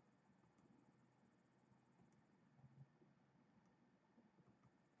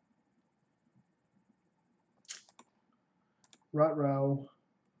 Rutrow.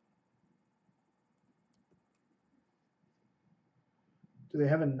 Do they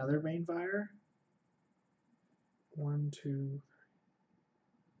have another Banefire? 1, 2.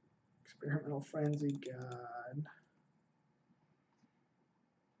 Experimental Frenzy. God.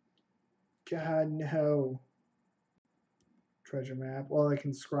 God, no. Treasure map. Well, they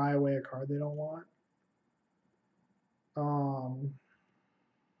can scry away a card they don't want.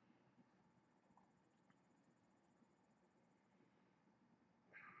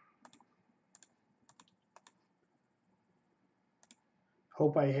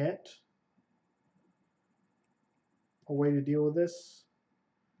 Hope I hit. A way to deal with this.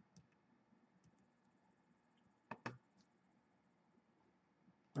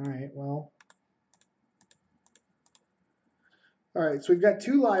 All right, well. All right, so we've got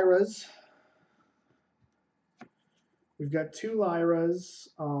 2 Lyras. We've got 2 Lyras,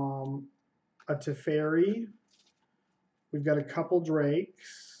 a Teferi. We've got a couple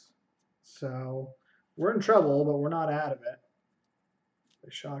Drakes. So we're in trouble, but we're not out of it. They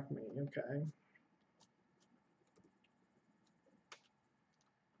shocked me. Okay.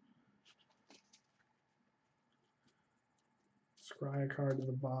 Scry a card to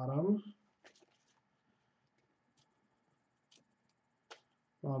the bottom.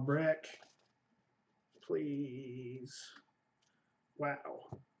 Come on, Brick. Please. Wow.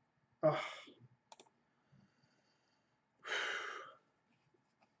 Oh.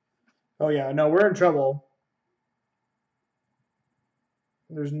 Oh, yeah. No, we're in trouble.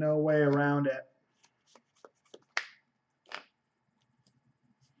 There's no way around it.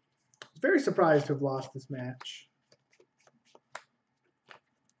 Very surprised to have lost this match.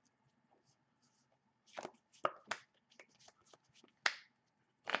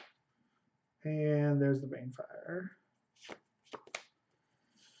 And there's the Banefire.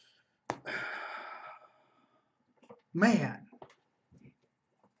 Man,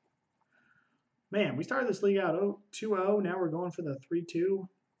 we started this league out 2-0. Now we're going for the 3-2.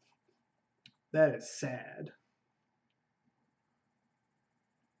 That is sad.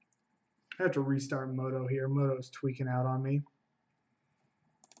 I have to restart Moto here. Moto's tweaking out on me.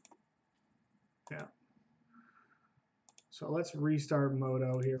 Yeah. So let's restart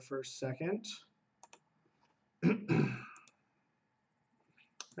Moto here for a second. That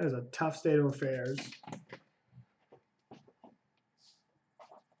is a tough state of affairs.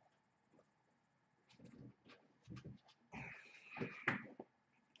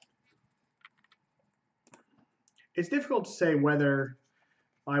 It's difficult to say whether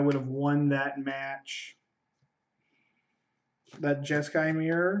I would have won that match, that Jeski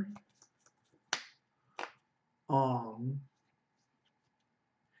mirror.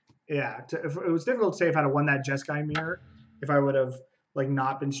 Yeah, if it was difficult to say if I'd have won that Jeski mirror, if I would have like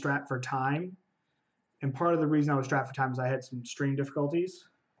not been strapped for time. And part of the reason I was strapped for time is I had some stream difficulties.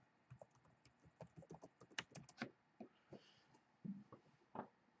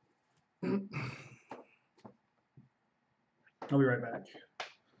 I'll be right back.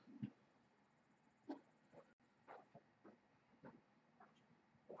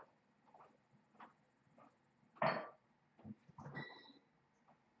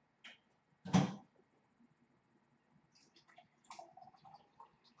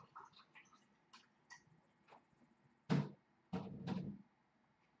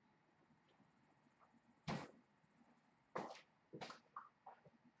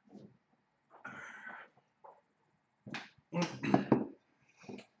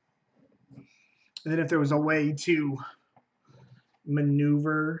 And then if there was a way to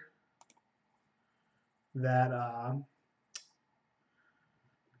maneuver that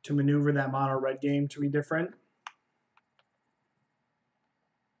mono red game to be different.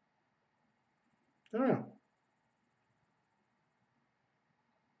 I don't know.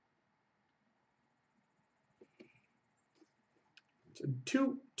 So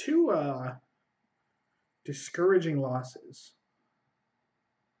two discouraging losses.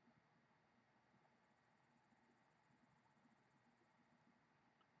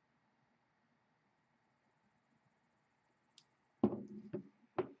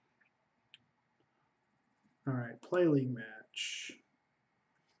 All right, play league match.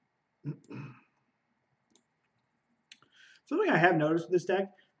 Something I have noticed with this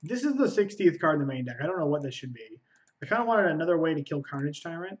deck, this is the 60th card in the main deck. I don't know what this should be. I kind of wanted another way to kill Carnage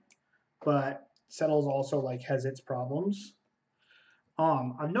Tyrant, but Settles also like has its problems.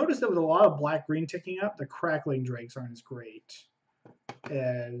 I've noticed that with a lot of black-green ticking up, the Crackling Drakes aren't as great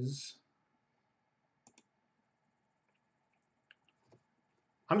as...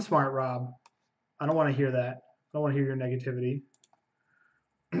 I'm smart, Rob. I don't want to hear that. I don't want to hear your negativity.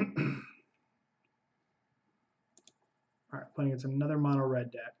 All right, playing against another mono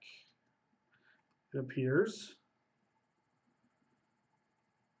red deck. It appears.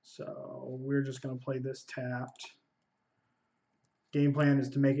 So we're just going to play this tapped. Game plan is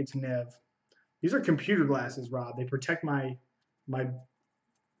to make it to Niv. These are computer glasses, Rob. They protect my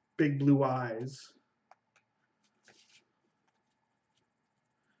big blue eyes.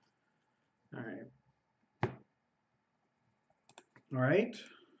 All right. All right.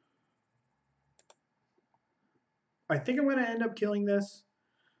 I think I'm going to end up killing this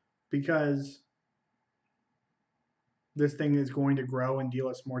because this thing is going to grow and deal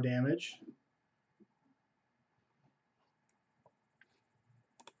us more damage.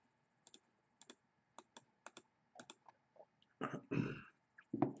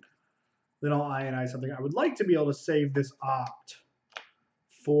 Then I'll ionize something. I would like to be able to save this opt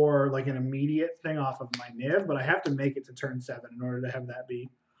for like an immediate thing off of my Niv, but I have to make it to turn 7 in order to have that be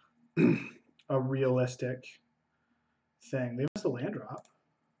a realistic thing. They missed a land drop.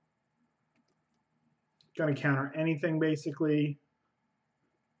 Gonna counter anything basically.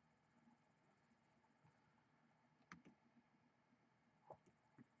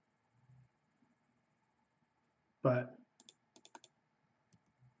 But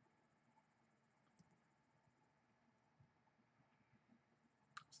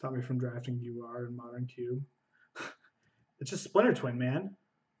stop me from drafting UR in Modern Cube. It's just Splinter Twin, man.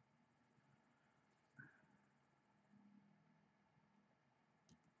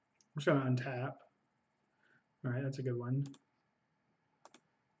 I'm just gonna untap. All right, that's a good one.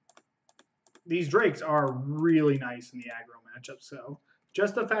 these Drakes are really nice in the aggro matchup. So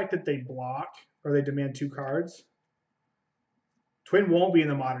just the fact that they block or they demand 2 cards. Twin won't be in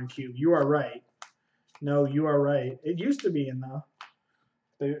the modern cube. You are right. No, you are right. It used to be in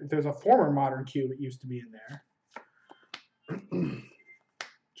there's a former modern cube. It used to be in there.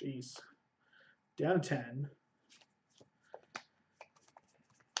 Jeez. Down to 10.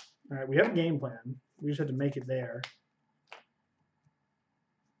 All right, we have a game plan. We just have to make it there.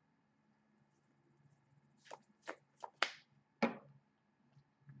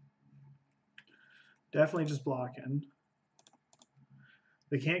 Definitely just blocking.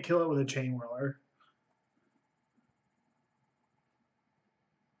 They can't kill it with a chain whirler.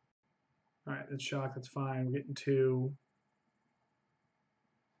 All right, that's shock. That's fine. We're getting 2.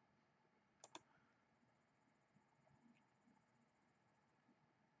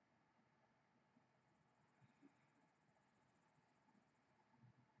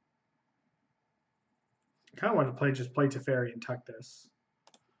 I kind of want to just play Teferi and tuck this.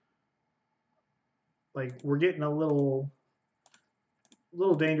 Like, we're getting a little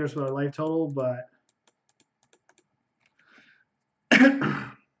dangerous with our life total, but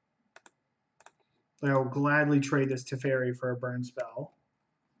I'll gladly trade this Teferi for a burn spell.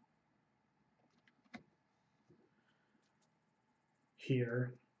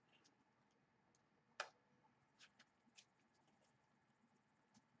 Here.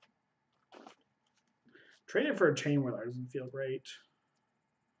 Trading for a chain whirler doesn't feel great.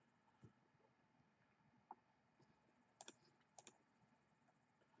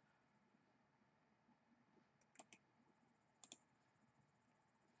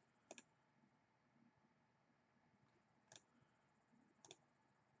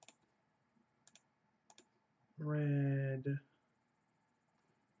 Red,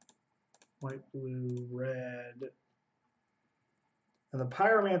 white, blue, red. And the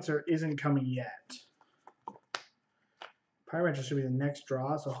Pyromancer isn't coming yet. Pyromancer should be the next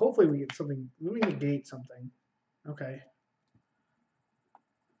draw, so hopefully we get something. We negate something. Okay.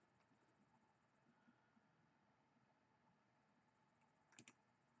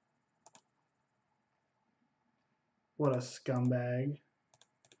 What a scumbag.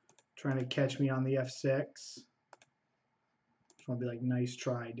 Trying to catch me on the F6. Just want to be like, nice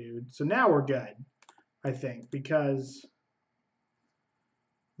try, dude. So now we're good, I think, because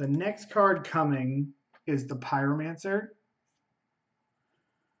the next card coming is the Pyromancer.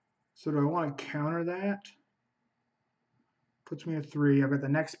 So do I want to counter that? Puts me at 3. I've got the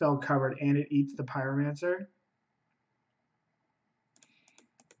next spell covered, and it eats the Pyromancer.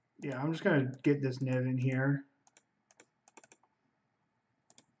 Yeah, I'm just going to get this Niv in here.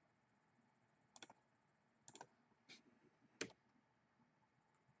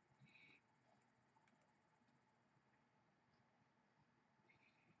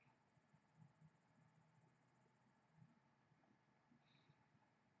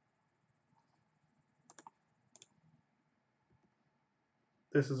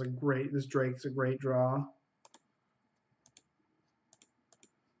 This Drake's a great draw.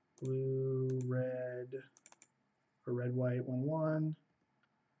 Blue, red, or red, white, 1/1.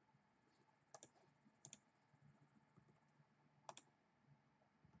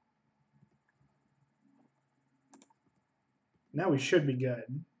 Now we should be good.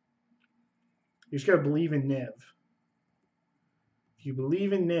 You just gotta believe in Niv. If you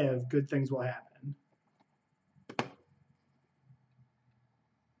believe in Niv, good things will happen.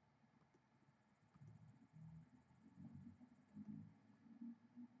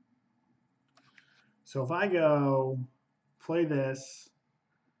 So if I go play this,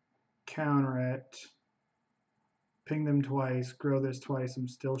 counter it, ping them twice, grow this twice, I'm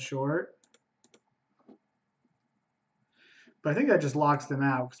still short. But I think that just locks them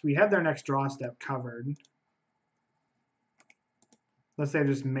out because we have their next draw step covered. Let's say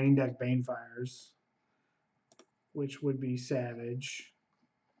just main deck Banefires, which would be savage.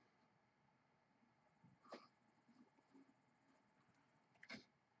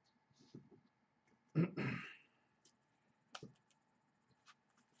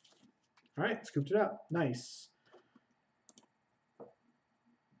 All right, scooped it up. Nice.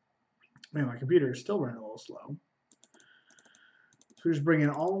 Man, my computer is still running a little slow. So we just bring in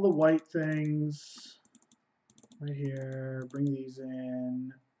all the white things right here. Bring these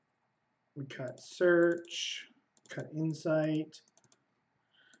in. We cut search, cut insight,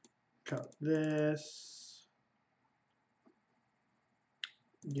 cut this.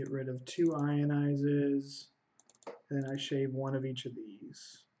 Get rid of 2 ionizes. Then I shave 1 of each of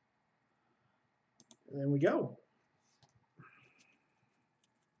these. And then we go.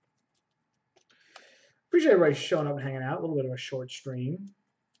 Appreciate everybody showing up and hanging out. A little bit of a short stream.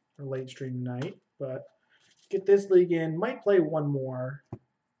 or late stream tonight, but get this league in. Might play one more,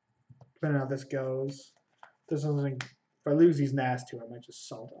 depending on how this goes. This doesn't. If I lose these last two, I might just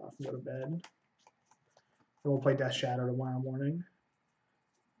salt off and go to bed. And we'll play Death Shadow tomorrow morning.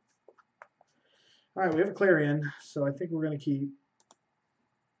 All right, we have a Clarion, so I think we're going to keep.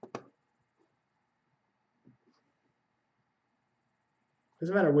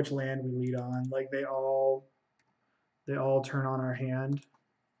 Doesn't matter which land we lead on. Like they all turn on our hand.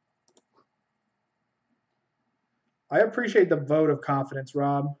 I appreciate the vote of confidence,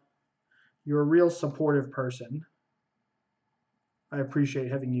 Rob. You're a real supportive person. I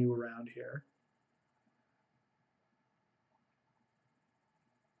appreciate having you around here.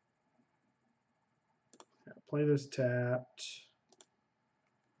 Play this tapped.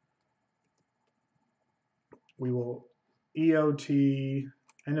 We will EOT,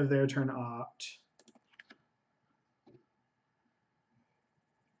 end of their turn opt.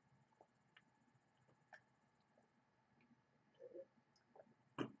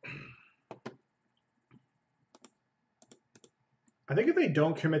 I think if they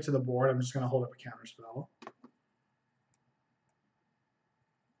don't commit to the board, I'm just going to hold up a counter spell.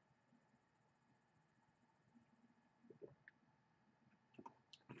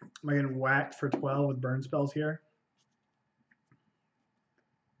 Am I getting whacked for 12 with burn spells here?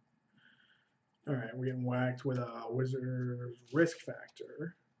 All right, we're getting whacked with a Wizard's Risk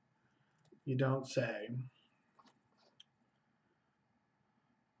Factor. You don't say.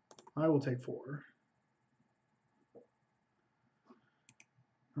 I will take 4.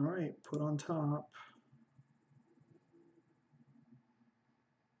 All right, put on top.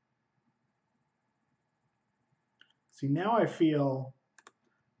 See, now I feel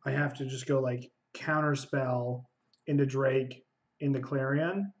I have to just go like counterspell into Drake, into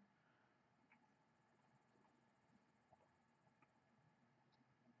Clarion.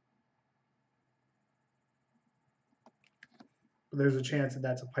 But there's a chance that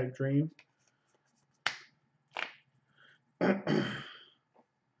that's a pipe dream.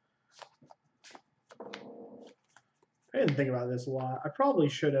 I didn't think about this a lot. I probably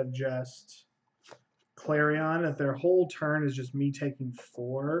should have just Clarion if their whole turn is just me taking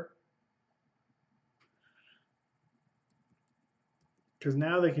 4. Because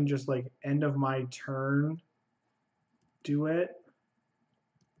now they can just like end of my turn do it.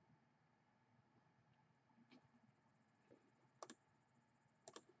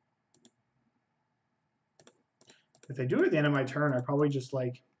 If they do it at the end of my turn, I probably just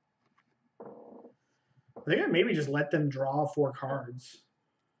like, I think I maybe just let them draw 4 cards.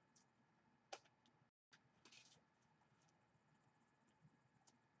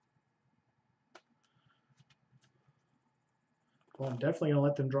 Well, I'm definitely going to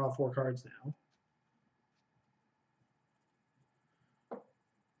let them draw 4 cards now.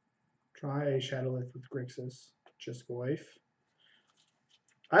 Try a Shadowlift with Grixis. Just Goif.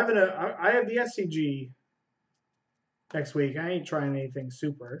 I have the SCG next week. I ain't trying anything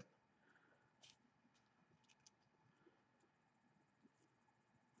super.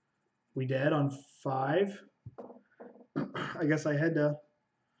 We dead on 5. I guess I had to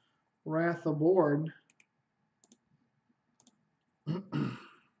wrath the board.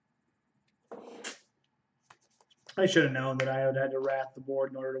 I should have known that I would have had to wrath the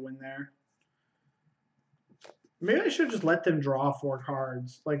board in order to win there. Maybe I should have just let them draw 4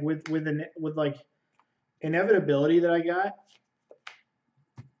 cards, like with like inevitability that I got.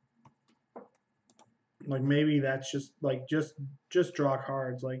 Like maybe that's just like just draw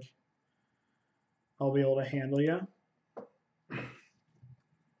cards. Like I'll be able to handle you.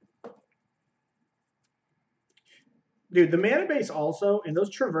 Dude, the mana base also in those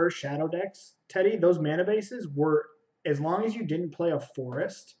Traverse Shadow decks, Teddy, those mana bases were, as long as you didn't play a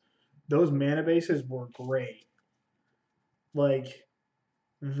forest, those mana bases were great. Like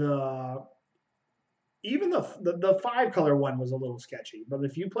even the 5 color one was a little sketchy, but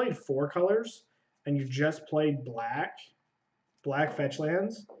if you played 4 colors and you just played black fetch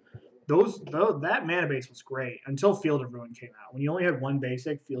lands, that mana base was great until Field of Ruin came out. When you only had 1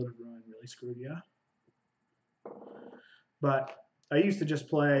 basic, Field of Ruin really screwed you. But I used to just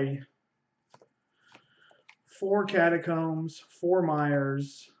play 4 Catacombs, 4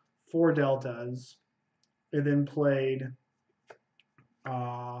 Myers, 4 Deltas, and then played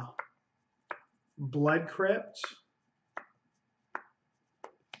Blood Crypt.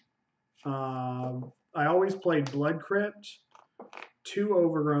 I always played Blood Crypt, 2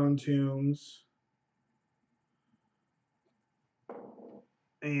 Overgrown Tombs,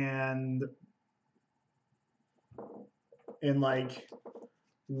 and in like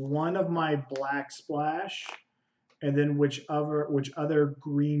one of my Black Splash and then which other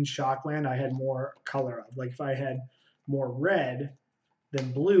green shock land I had more color of. Like if I had more red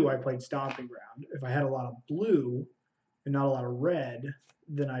than blue, I played Stomping Ground. If I had a lot of blue and not a lot of red,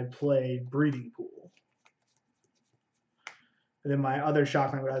 then I played Breeding Pool. And then my other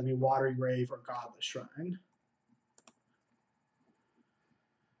shock land would either be Watery Grave or Godless Shrine.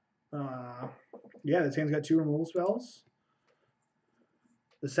 Yeah, this hand's got 2 removal spells.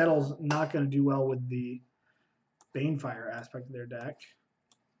 The Settle's not going to do well with the Banefire aspect of their deck.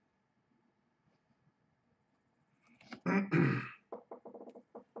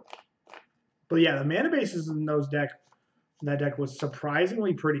 But yeah, the mana bases in that deck was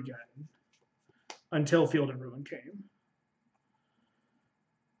surprisingly pretty good until Field of Ruin came.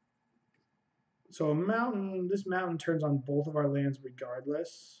 So this mountain turns on both of our lands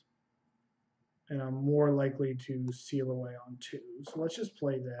regardless. And I'm more likely to seal away on 2. So let's just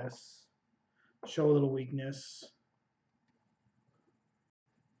play this. Show a little weakness.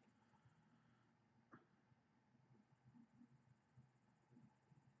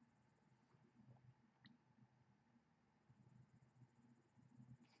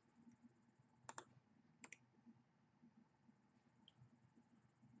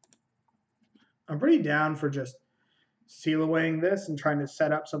 I'm pretty down for just seal awaying this and trying to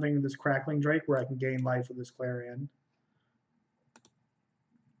set up something with this Crackling Drake where I can gain life with this Clarion.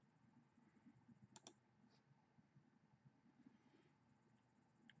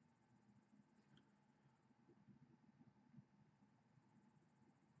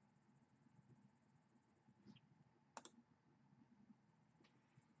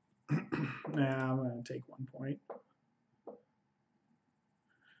 Nah, I'm going to take 1 point.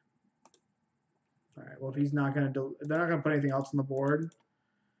 All right, well, if he's not going to, they're not going to put anything else on the board,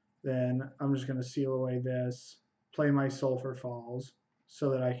 then I'm just going to seal away this, play my Sulphur Falls so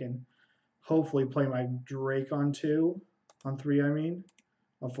that I can hopefully play my Drake on 3, I mean,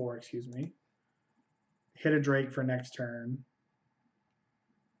 on 4, excuse me. Hit a Drake for next turn.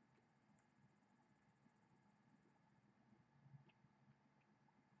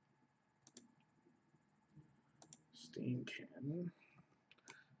 Steam Cannon.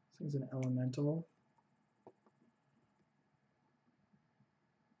 This thing's an elemental.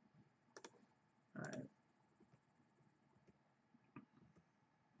 All right.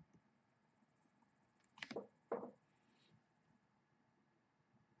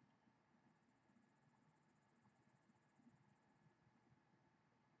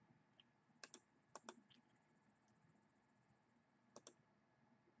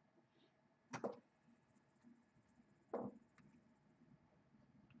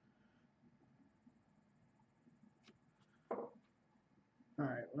 All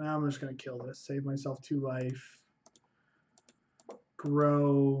right, now I'm just going to kill this. Save myself 2 life.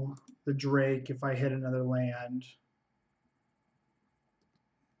 Grow the Drake if I hit another land.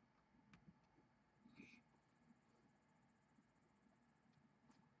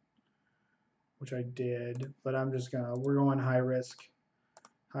 Which I did, but we're going high risk,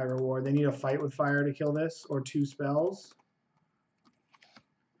 high reward. They need a fight with fire to kill this, or 2 spells.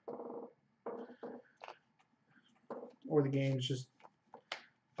 Or the game's just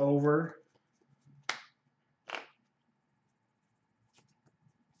over.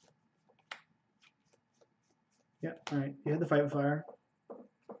 Yeah, all right. You had the fight with fire.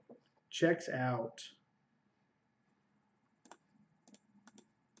 Checks out.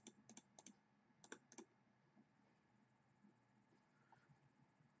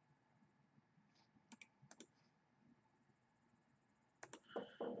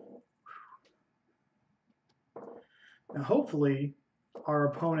 Now, hopefully, our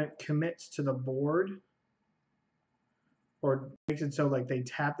opponent commits to the board or makes it so like they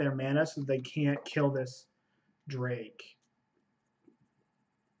tap their mana so they can't kill this Drake.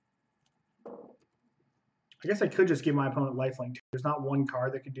 I guess I could just give my opponent lifelink. There's not 1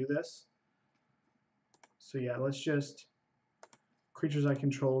 card that could do this. So yeah, let's just creatures I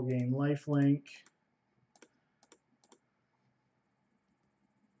control gain lifelink.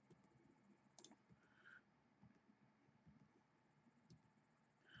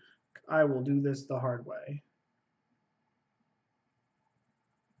 I will do this the hard way.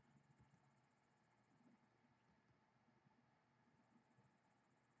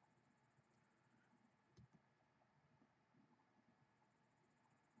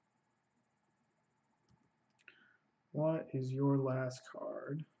 What is your last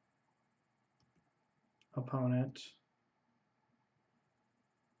card? Opponent.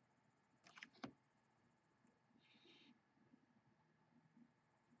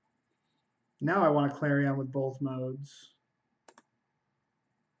 Now I want to Clarion with both modes.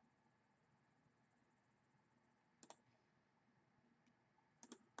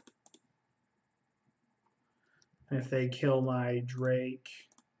 And if they kill my Drake,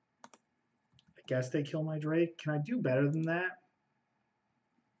 I guess they kill my Drake. Can I do better than that?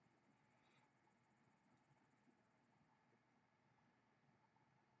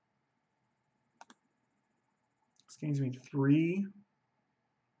 This gains me 3.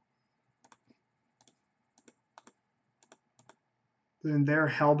 Then they're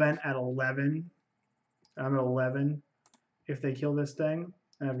hellbent at 11. I'm at 11 if they kill this thing.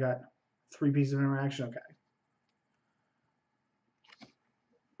 And I've got 3 pieces of interaction. Okay.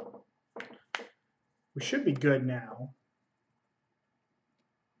 We should be good now.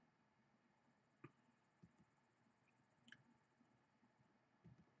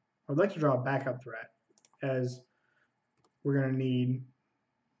 I'd like to draw a backup threat, as we're going to need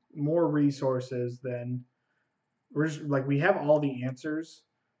more resources than we're just like we have all the answers.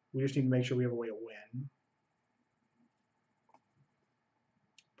 We just need to make sure we have a way to win.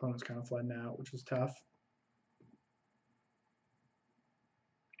 Opponent's kind of flooding out, which is tough.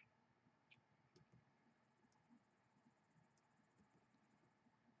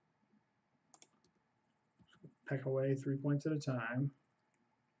 Peck away 3 points at a time.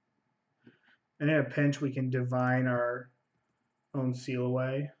 And in a pinch, we can divine our own seal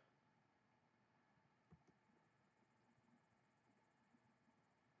away.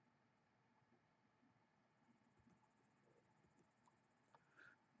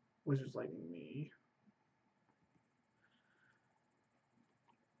 Wizard's Lightning me.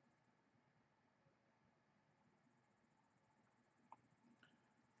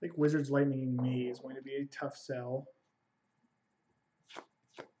 I think Wizard's Lightning me is going to be a tough sell.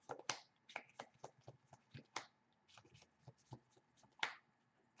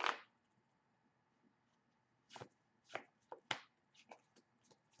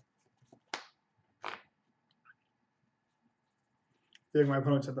 I think my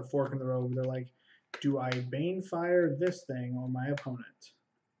opponent's at the fork in the road. They're like, do I Banefire this thing on my opponent?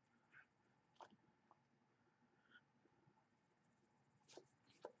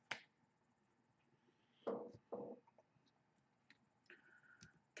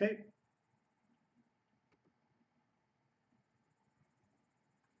 Okay.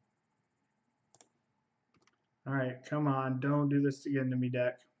 All right, come on. Don't do this again to me,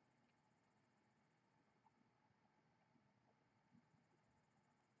 deck.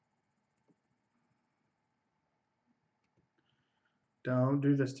 Don't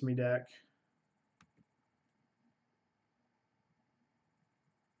do this to me, deck.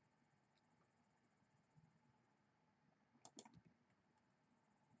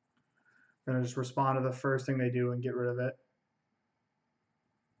 I'm going to just respond to the first thing they do and get rid of it.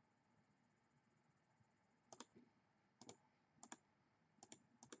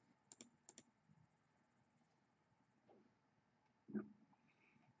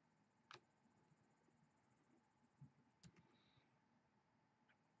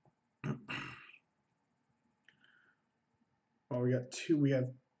 Well, we have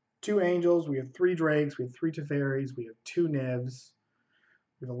 2 angels, we have 3 drakes, we have 3 Teferis, we have 2 nivs.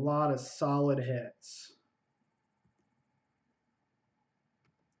 We have a lot of solid hits.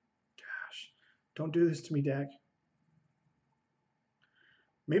 Gosh, don't do this to me, deck.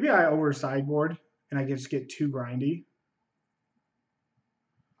 Maybe I over sideboard and I just get too grindy.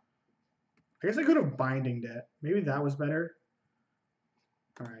 I guess I could have bindinged it. Maybe that was better.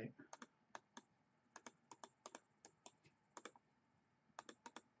 All right.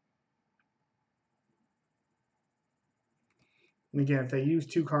 And again, if they use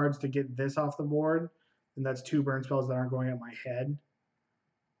 2 cards to get this off the board, then that's 2 burn spells that aren't going at my head,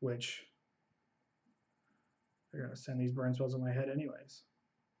 which they're going to send these burn spells at my head anyways.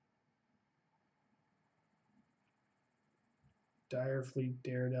 Direfleet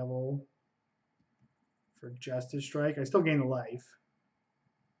Daredevil for Justice Strike. I still gain the life.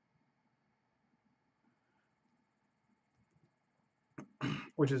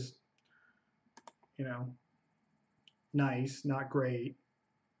 Which is, you know, nice, not great.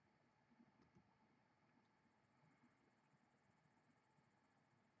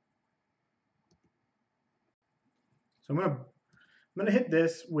 So I'm gonna hit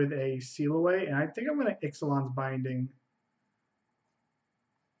this with a Seal Away, and I think I'm gonna Ixalan's Binding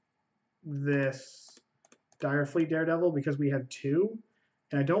this Direfleet Daredevil because we have 2,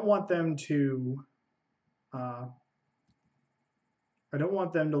 and I don't want them to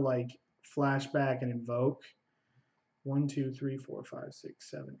like flashback and invoke. 1, 2, 3, 4, 5, 6,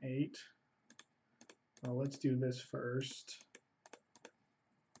 7, 8. Well, let's do this first.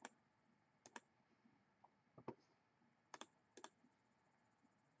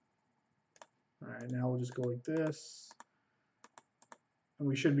 All right, now we'll just go like this. And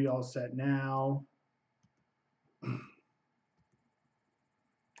we should be all set now.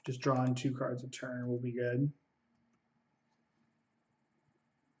 Just drawing 2 cards a turn will be good.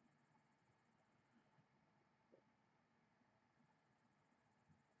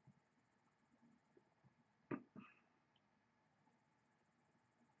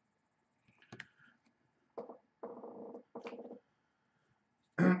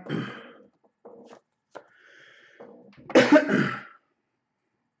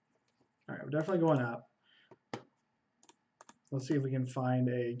 All right, we're definitely going up. Let's see if we can find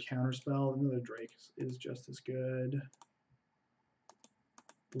a counterspell. Another Drake is just as good.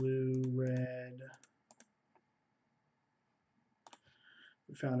 Blue, red.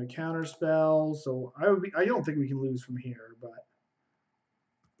 We found a counterspell, so I don't think we can lose from here, but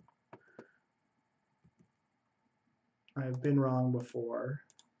I've been wrong before.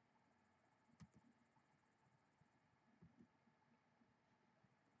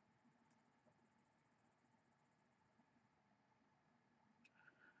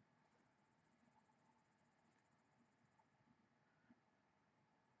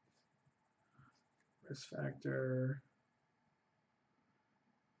 Risk factor.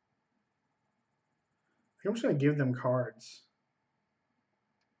 I think I'm just going to give them cards.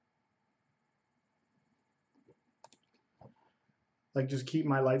 Like, just keep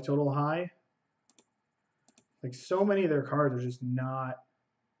my life total high. Like, so many of their cards are just not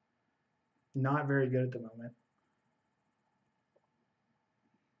very good at the moment.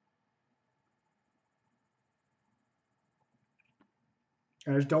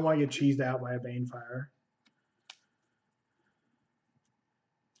 I just don't want to get cheesed out by a Banefire.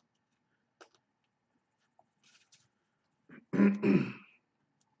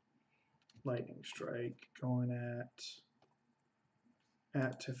 Lightning Strike going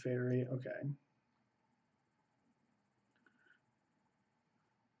at Teferi. Okay.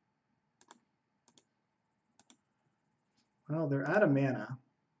 Well, they're out of mana.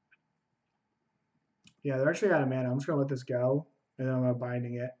 Yeah, they're actually out of mana. I'm just going to let this go, and then I'm going to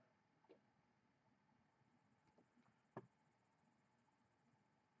binding it.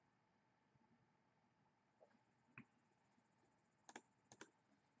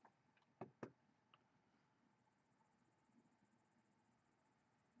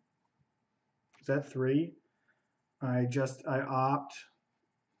 Is that 3? I opt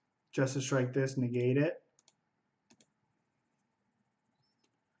just to strike this, negate it.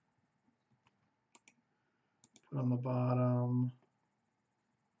 Put on the bottom.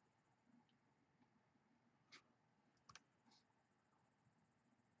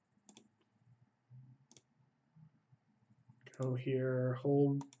 Go here,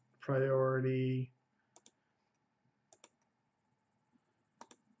 hold priority.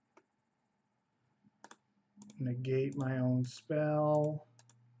 Negate my own spell.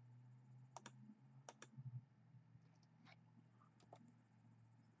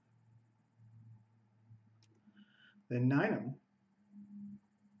 Then 9 them.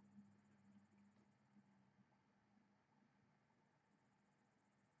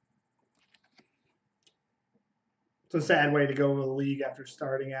 It's a sad way to go to the league after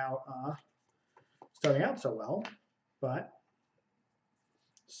starting out so well, but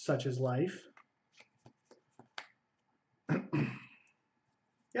such is life.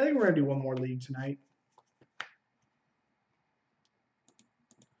 Yeah, I think we're gonna do one more league tonight,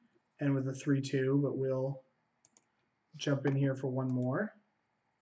 and with a 3-2, but we'll jump in here for one more.